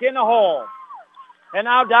McCormick in the hole. And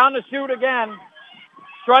now down the chute again.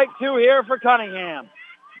 Strike 2 here for Cunningham.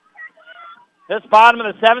 This bottom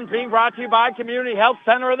of the 7th being brought to you by Community Health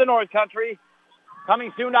Center of the North Country.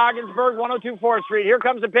 Coming soon to Ogdensburg, 102 4th Street. Here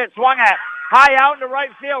comes the pitch. Swung at. High out into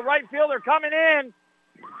right field. Right fielder coming in.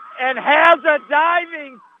 And has a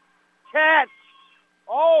diving catch.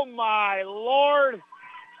 Oh, my Lord.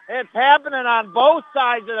 It's happening on both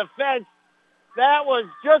sides of the fence. That was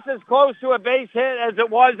just as close to a base hit as it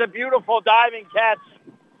was a beautiful diving catch.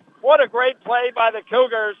 What a great play by the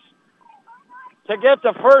Cougars to get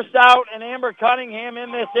the first out and Amber Cunningham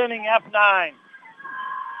in this inning, F9.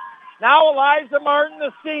 Now Eliza Martin,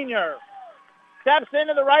 the senior, steps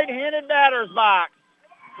into the right-handed batter's box.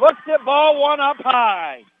 Looks at ball 1 up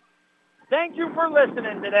high. Thank you for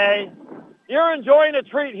listening today. You're enjoying a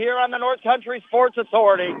treat here on the North Country Sports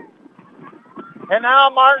Authority. And now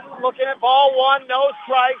Martin looking at ball 1, no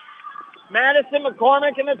strikes. Madison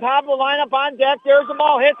McCormick in the top of the lineup on deck. There's the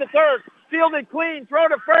ball, hit to third. Fielded clean, throw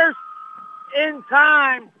to first in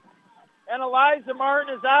time. And Eliza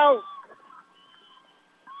Martin is out.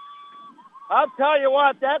 I'll tell you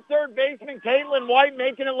what, that third baseman, Caitlin White,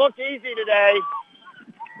 making it look easy today.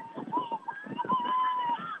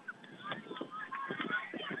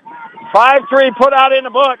 (5-3) put out in the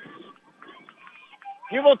books.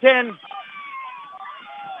 Heuvelton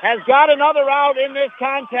has got another out in this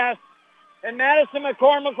contest, and Madison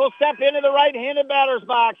McCormick will step into the right-handed batter's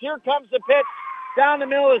box. Here comes the pitch down the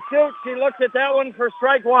middle of the chute. She looks at that one for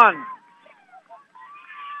strike 1.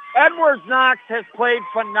 Edwards Knox has played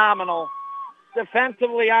phenomenal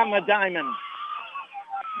defensively on the diamond.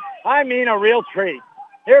 I mean a real treat.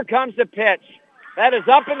 Here comes the pitch. That is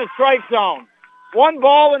up in the strike zone. 1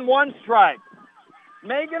 ball and 1 strike.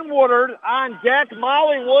 Megan Woodard on deck.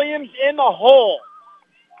 Molly Williams in the hole.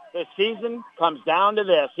 The season comes down to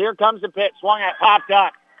this. Here comes the pitch. Swung at, popped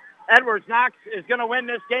up. Edwards Knox is going to win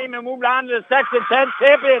this game and move on to the Section 10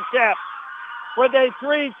 championship with a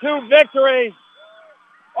 3-2 victory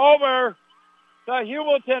over the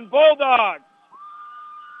Heuvelton Bulldogs.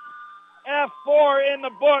 F4 in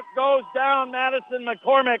the book goes down Madison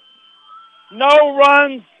McCormick. No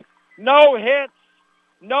runs, no hits,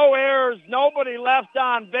 no errors, nobody left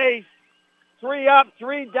on base. 3 up,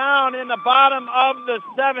 3 down in the bottom of the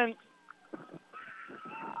 7th.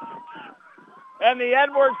 And the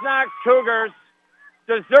Edwards Knox Cougars,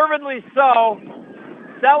 deservedly so,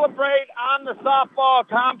 celebrate on the softball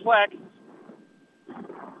complex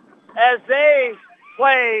as they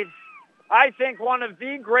played, I think, one of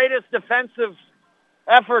the greatest defensive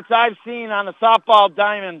efforts I've seen on the softball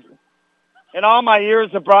diamond in all my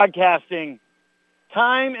years of broadcasting.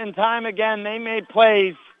 Time and time again, they made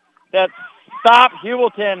plays that stop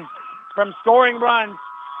Heuvelton from scoring runs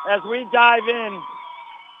as we dive in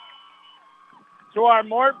to our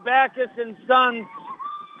Mort Backus and Sons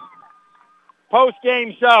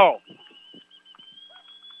post-game show.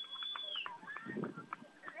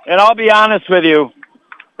 And I'll be honest with you,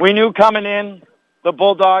 we knew coming in, the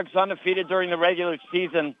Bulldogs undefeated during the regular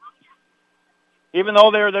season, even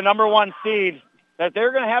though they're the number 1 seed, that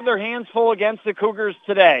they're going to have their hands full against the Cougars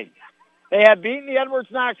today. They had beaten the Edwards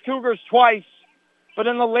Knox Cougars twice, but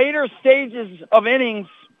in the later stages of innings,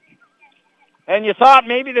 and you thought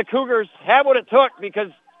maybe the Cougars had what it took because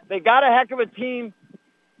they got a heck of a team,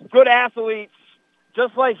 good athletes,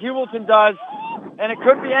 just like Heuvelton does, and it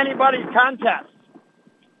could be anybody's contest.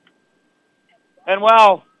 And,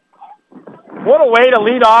 well, what a way to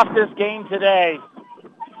lead off this game today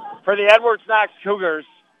for the Edwards Knox Cougars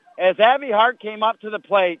as Abby Hart came up to the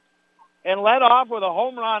plate and led off with a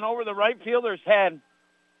home run over the right fielder's head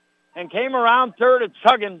and came around third at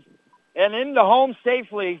chugging and into home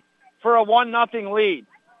safely for a 1-0 lead.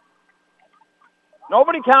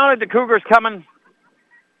 Nobody counted the Cougars coming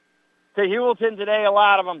to Heuvelton today, a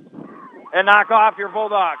lot of them, and knock off your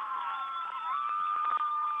Bulldogs.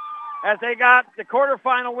 As they got the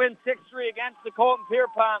quarterfinal win 6-3 against the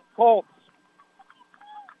Colton-Pierpont Colts.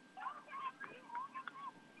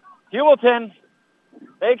 Heuvelton,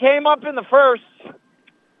 they came up in the first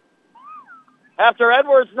after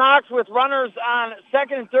Edwards Knox with runners on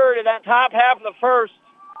second and third in that top half of the first.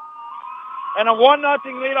 And a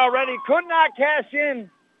 1-0 lead already. Could not cash in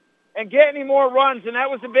and get any more runs, and that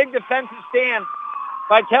was a big defensive stand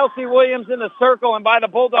by Kelsey Williams in the circle and by the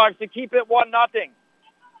Bulldogs to keep it 1-0.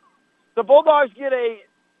 The Bulldogs get a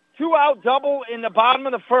 2-out double in the bottom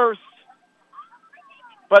of the first,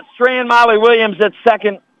 but Strand Molly Williams at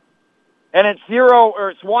second, and it's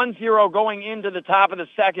 1-0 going into the top of the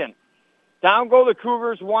second. Down go the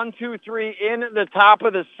Cougars, 1-2-3 in the top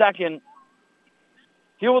of the second.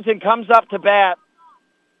 Heuvelton comes up to bat.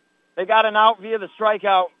 They got an out via the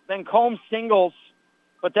strikeout. Then Combs singles,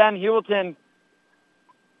 but then Heuvelton,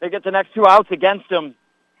 they get the next 2 outs against them.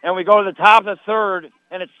 And we go to the top of the third,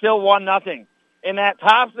 and it's still 1-0. In that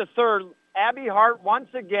top of the third, Abby Hart once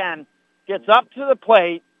again gets up to the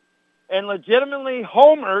plate and legitimately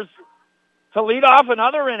homers to lead off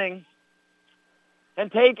another inning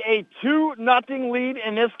and take a 2-0 lead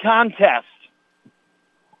in this contest.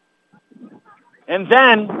 And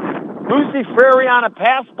then Lucy Frary on a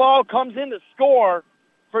pass ball comes in to score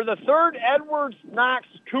for the third Edwards-Knox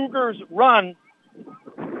Cougars run,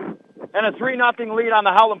 and a 3-0 lead on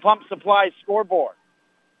the Howland Pump Supply scoreboard.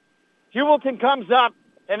 Heuvelton comes up,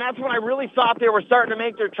 and that's when I really thought they were starting to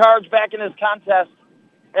make their charge back in this contest.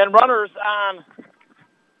 And runners on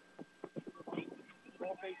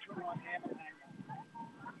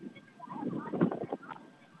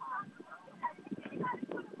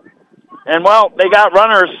they got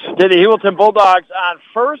runners to the Heuvelton Bulldogs on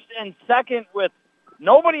first and second with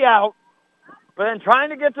nobody out, but then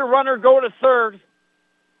trying to get the runner go to third.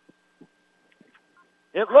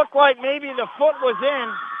 It looked like maybe the foot was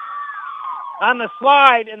in on the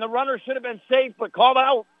slide, and the runner should have been safe, but called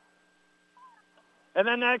out. And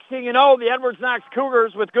then next thing you know, the Edwards-Knox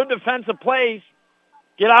Cougars, with good defensive plays,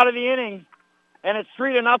 get out of the inning, and it's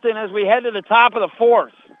 3-0 as we head to the top of the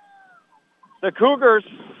fourth. The Cougars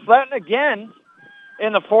threaten again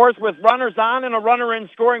in the fourth with runners on and a runner in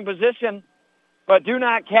scoring position, but do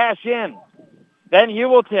not cash in. Then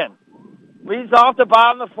Heuvelton leads off the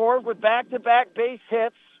bottom of the fourth with back-to-back base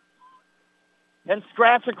hits and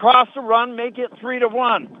scratch across the run, make it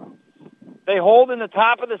 3-1. They hold in the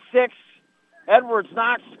top of the sixth.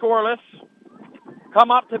 Edwards-Knox scoreless.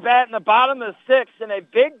 Come up to bat in the bottom of the sixth, and a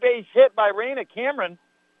big base hit by Raina Cameron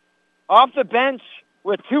off the bench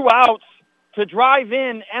with 2 outs to drive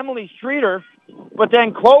in Emily Streeter, but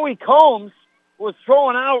then Chloe Combs was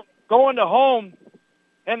thrown out going to home,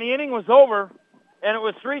 and the inning was over, and it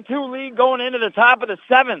was 3-2 lead going into the top of the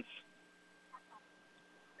seventh.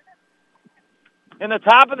 In the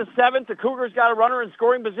top of the seventh, the Cougars got a runner in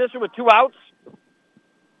scoring position with 2 outs,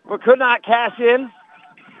 but could not cash in.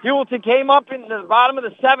 Heuvelton came up in the bottom of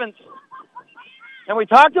the seventh, and we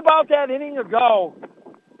talked about that inning ago.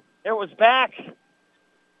 It was back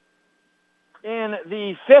in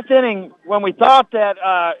the fifth inning when we thought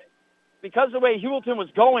that because of the way Heuvelton was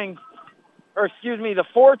going, the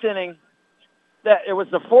fourth inning, that it was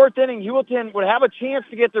the fourth inning, Heuvelton would have a chance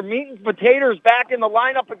to get their meat and potatoes back in the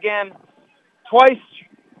lineup again twice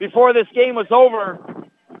before this game was over.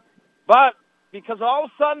 But because all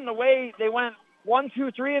of a sudden the way they went 1,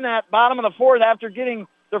 2, 3 in that bottom of the fourth after getting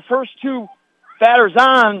their first 2 batters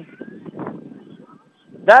on,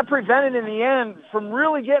 that prevented in the end from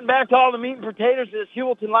really getting back to all the meat and potatoes of this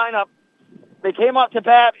Heuvelton lineup. They came up to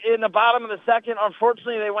bat in the bottom of the second.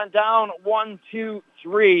 Unfortunately, they went down 1, 2,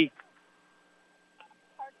 3.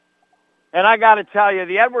 And I got to tell you,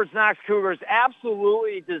 the Edwards-Knox Cougars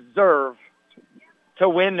absolutely deserve to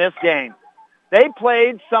win this game. They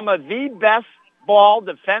played some of the best ball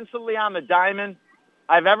defensively on the diamond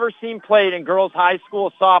I've ever seen played in girls high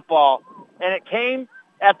school softball. And it came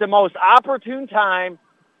at the most opportune time,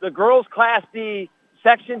 the girls Class D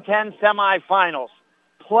Section 10 semifinals.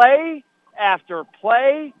 Play after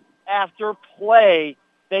play after play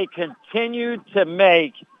they continued to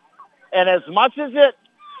make. And as much as it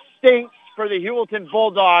stinks for the Heuvelton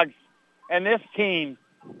Bulldogs and this team,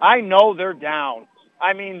 I know they're down.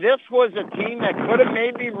 I mean, this was a team that could have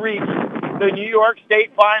maybe reached the New York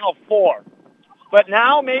State Final Four. But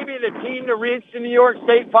now maybe the team to reach the New York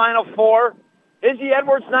State Final Four is the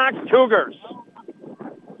Edwards-Knox Cougars.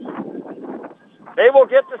 They will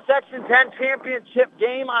get the Section 10 championship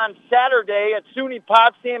game on Saturday at SUNY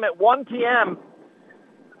Potsdam at 1 p.m.,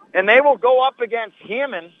 and they will go up against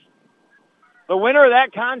Hammond. The winner of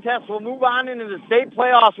that contest will move on into the state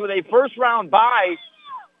playoffs with a first-round bye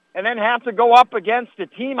and then have to go up against a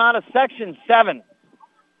team out of Section 7.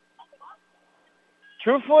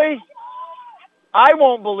 Truthfully, I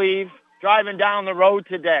won't believe driving down the road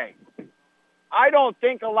today. I don't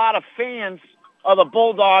think a lot of fans of the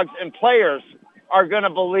Bulldogs and players are going to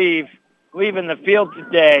believe leaving the field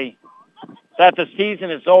today that the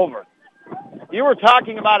season is over. You were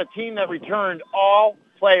talking about a team that returned all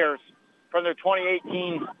players from their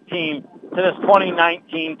 2018 team to this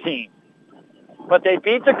 2019 team. But they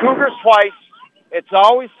beat the Cougars twice. It's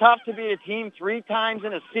always tough to beat a team 3 times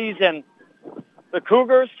in a season. The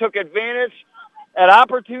Cougars took advantage at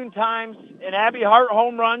opportune times in Abby Hart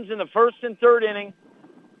home runs in the first and third inning,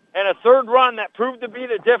 and a third run that proved to be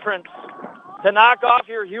the difference to knock off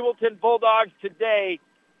your Heuvelton Bulldogs today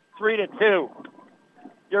 3-2.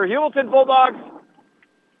 Your Heuvelton Bulldogs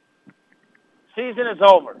season is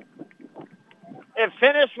over. It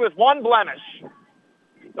finished with one blemish.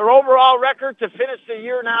 Their overall record to finish the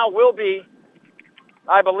year now will be,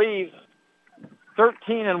 I believe,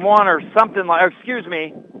 13-1 or something like, excuse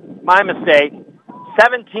me, my mistake,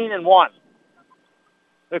 17-1.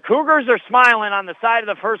 The Cougars are smiling on the side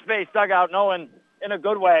of the first base dugout, knowing in a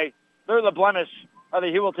good way they're the blemish of the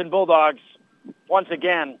Heuvelton Bulldogs once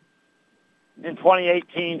again in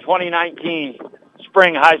 2018-2019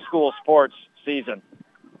 spring high school sports season.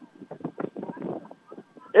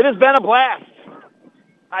 It has been a blast.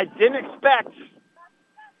 I didn't expect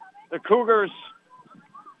the Cougars,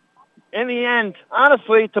 in the end,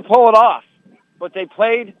 honestly, to pull it off. But they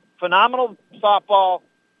played phenomenal softball,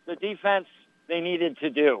 the defense they needed to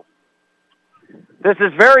do. This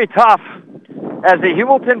is very tough as the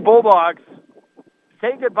Heuvelton Bulldogs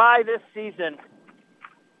say goodbye this season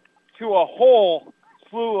to a whole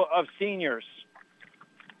slew of seniors.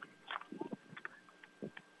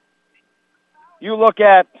 You look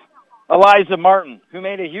at Eliza Martin, who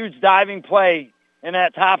made a huge diving play in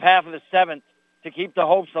that top half of the seventh to keep the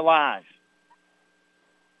hopes alive.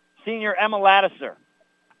 Senior Emma Lattiser.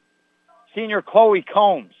 Senior Chloe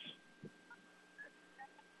Combs.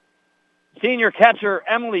 Senior catcher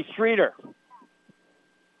Emily Streeter.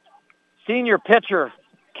 Senior pitcher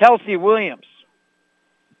Kelsey Williams.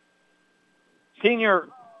 Senior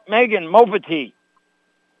Megan Mopati.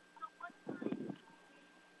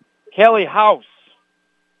 Kelly House.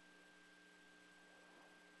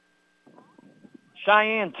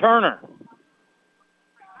 Cheyenne Turner.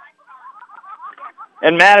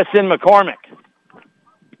 And Madison McCormick.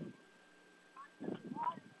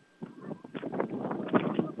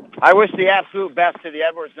 I wish the absolute best to the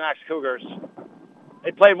Edwards Knox Cougars.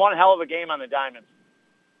 They played one hell of a game on the diamond.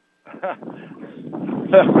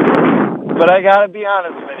 But I got to be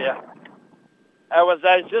honest with you. I was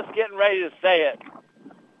just getting ready to say it.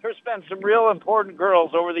 There's been some real important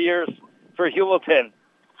girls over the years for Heuvelton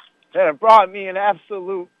that have brought me an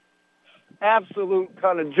absolute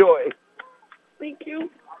ton of joy. Thank you.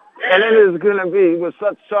 And it is going to be with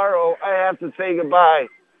such sorrow I have to say goodbye,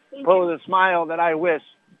 but with a smile that I wish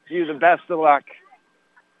you the best of luck.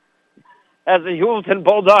 As the Heuvelton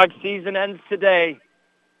Bulldogs season ends today,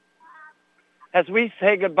 as we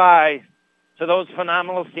say goodbye to those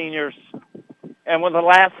phenomenal seniors, and with a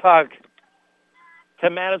last hug to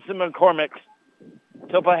Madison McCormick,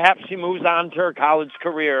 till perhaps she moves on to her college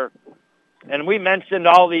career. And we mentioned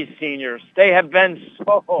all these seniors. They have been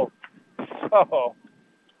so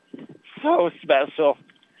special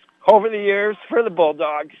over the years for the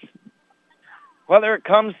Bulldogs. Whether it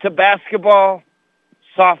comes to basketball,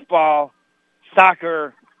 softball,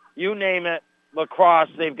 soccer, you name it, lacrosse,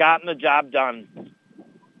 they've gotten the job done.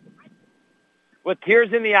 With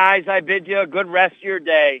tears in the eyes, I bid you a good rest of your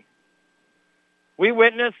day. We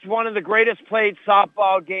witnessed one of the greatest played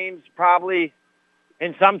softball games probably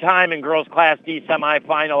in some time in girls Class D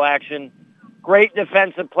semifinal action. Great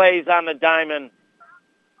defensive plays on the diamond.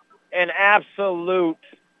 An absolute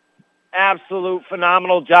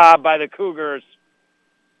phenomenal job by the Cougars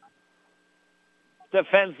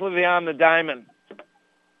defensively on the diamond.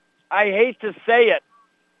 I hate to say it.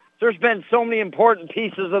 There's been so many important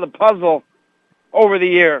pieces of the puzzle over the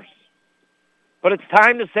years. But it's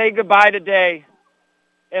time to say goodbye today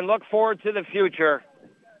and look forward to the future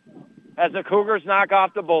as the Cougars knock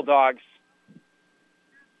off the Bulldogs.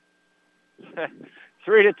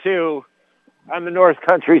 3-2 on the North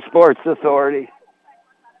Country Sports Authority.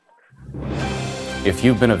 If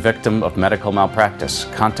you've been a victim of medical malpractice,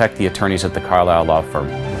 contact the attorneys at the Carlisle Law Firm.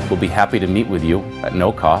 We'll be happy to meet with you at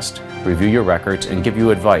no cost, review your records, and give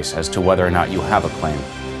you advice as to whether or not you have a claim.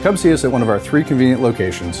 Come see us at one of our 3 convenient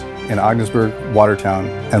locations in Ogdensburg, Watertown,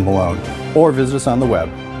 and Malone, or visit us on the web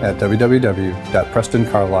at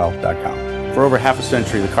www.prestoncarlisle.com. For over half a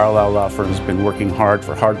century, the Carlisle Law Firm has been working hard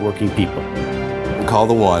for hardworking people. Call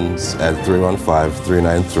the ones at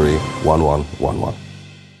 315-393-1111.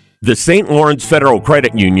 The St. Lawrence Federal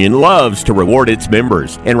Credit Union loves to reward its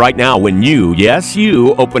members. And right now, when you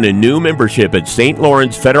open a new membership at St.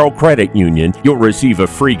 Lawrence Federal Credit Union, you'll receive a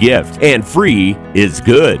free gift. And free is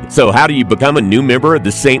good. So how do you become a new member of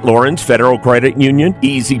the St. Lawrence Federal Credit Union?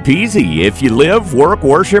 Easy peasy. If you live, work,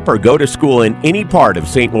 worship, or go to school in any part of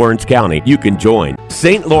St. Lawrence County, you can join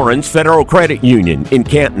St. Lawrence Federal Credit Union in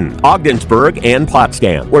Canton, Ogdensburg, and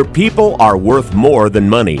Potsdam, where people are worth more than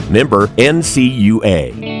money. Member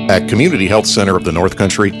NCUA. At Community Health Center of the North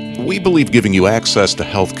Country, we believe giving you access to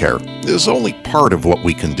health care is only part of what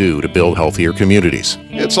we can do to build healthier communities.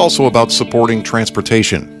 It's also about supporting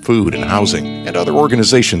transportation, food, and housing, and other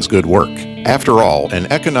organizations' good work. After all,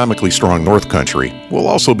 an economically strong North Country will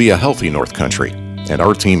also be a healthy North Country, and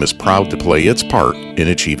our team is proud to play its part in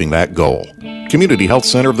achieving that goal. Community Health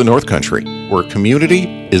Center of the North Country, where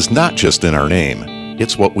community is not just in our name,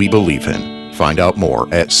 it's what we believe in. Find out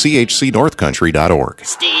more at chcnorthcountry.org.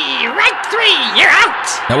 Strike three, you're out!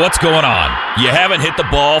 Now what's going on? You haven't hit the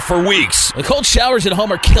ball for weeks. The cold showers at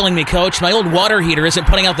home are killing me, Coach. My old water heater isn't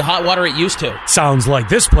putting out the hot water it used to. Sounds like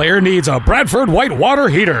this player needs a Bradford white water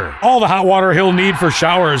heater. All the hot water he'll need for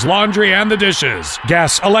showers, laundry, and the dishes.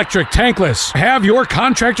 Gas, electric, tankless. Have your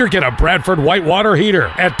contractor get a Bradford white water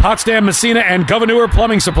heater at Potsdam, Messina, and Gouverneur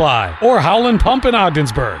Plumbing Supply, or Howland Pump in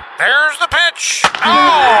Ogdensburg. There's the pitch.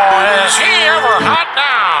 Oh, is he ever hot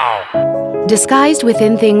now? Disguised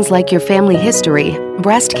within things like your family history,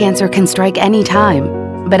 breast cancer can strike any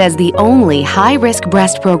time. But as the only high-risk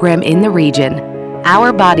breast program in the region,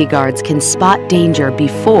 our bodyguards can spot danger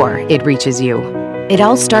before it reaches you. It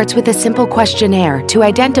all starts with a simple questionnaire to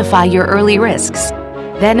identify your early risks.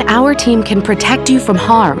 Then our team can protect you from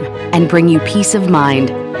harm and bring you peace of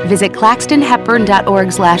mind. Visit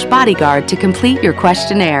claxtonhepburn.org/bodyguard to complete your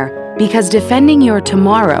questionnaire, because defending your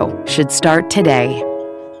tomorrow should start today.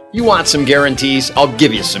 You want some guarantees? I'll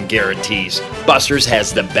give you some guarantees. Buster's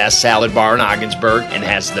has the best salad bar in Ogdensburg and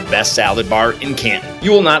has the best salad bar in Canton.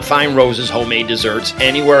 You will not find Rose's homemade desserts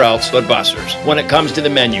anywhere else but Buster's. When it comes to the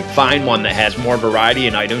menu, find one that has more variety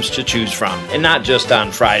and items to choose from. And not just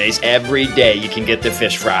on Fridays, every day you can get the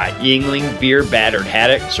fish fry, Yingling beer battered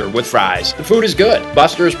haddock served with fries. The food is good.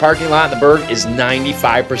 Buster's parking lot in the Berg is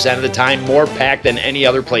 95% of the time more packed than any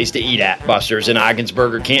other place to eat at. Buster's in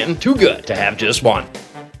Ogdensburg or Canton, too good to have just one.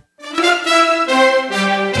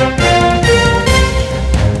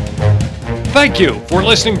 Thank you for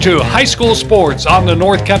listening to High School Sports on the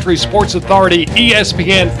North Country Sports Authority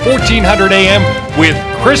ESPN 1400 AM with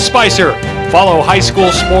Chris Spicer. Follow high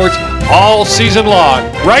school sports all season long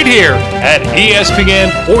right here at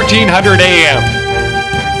ESPN 1400 AM.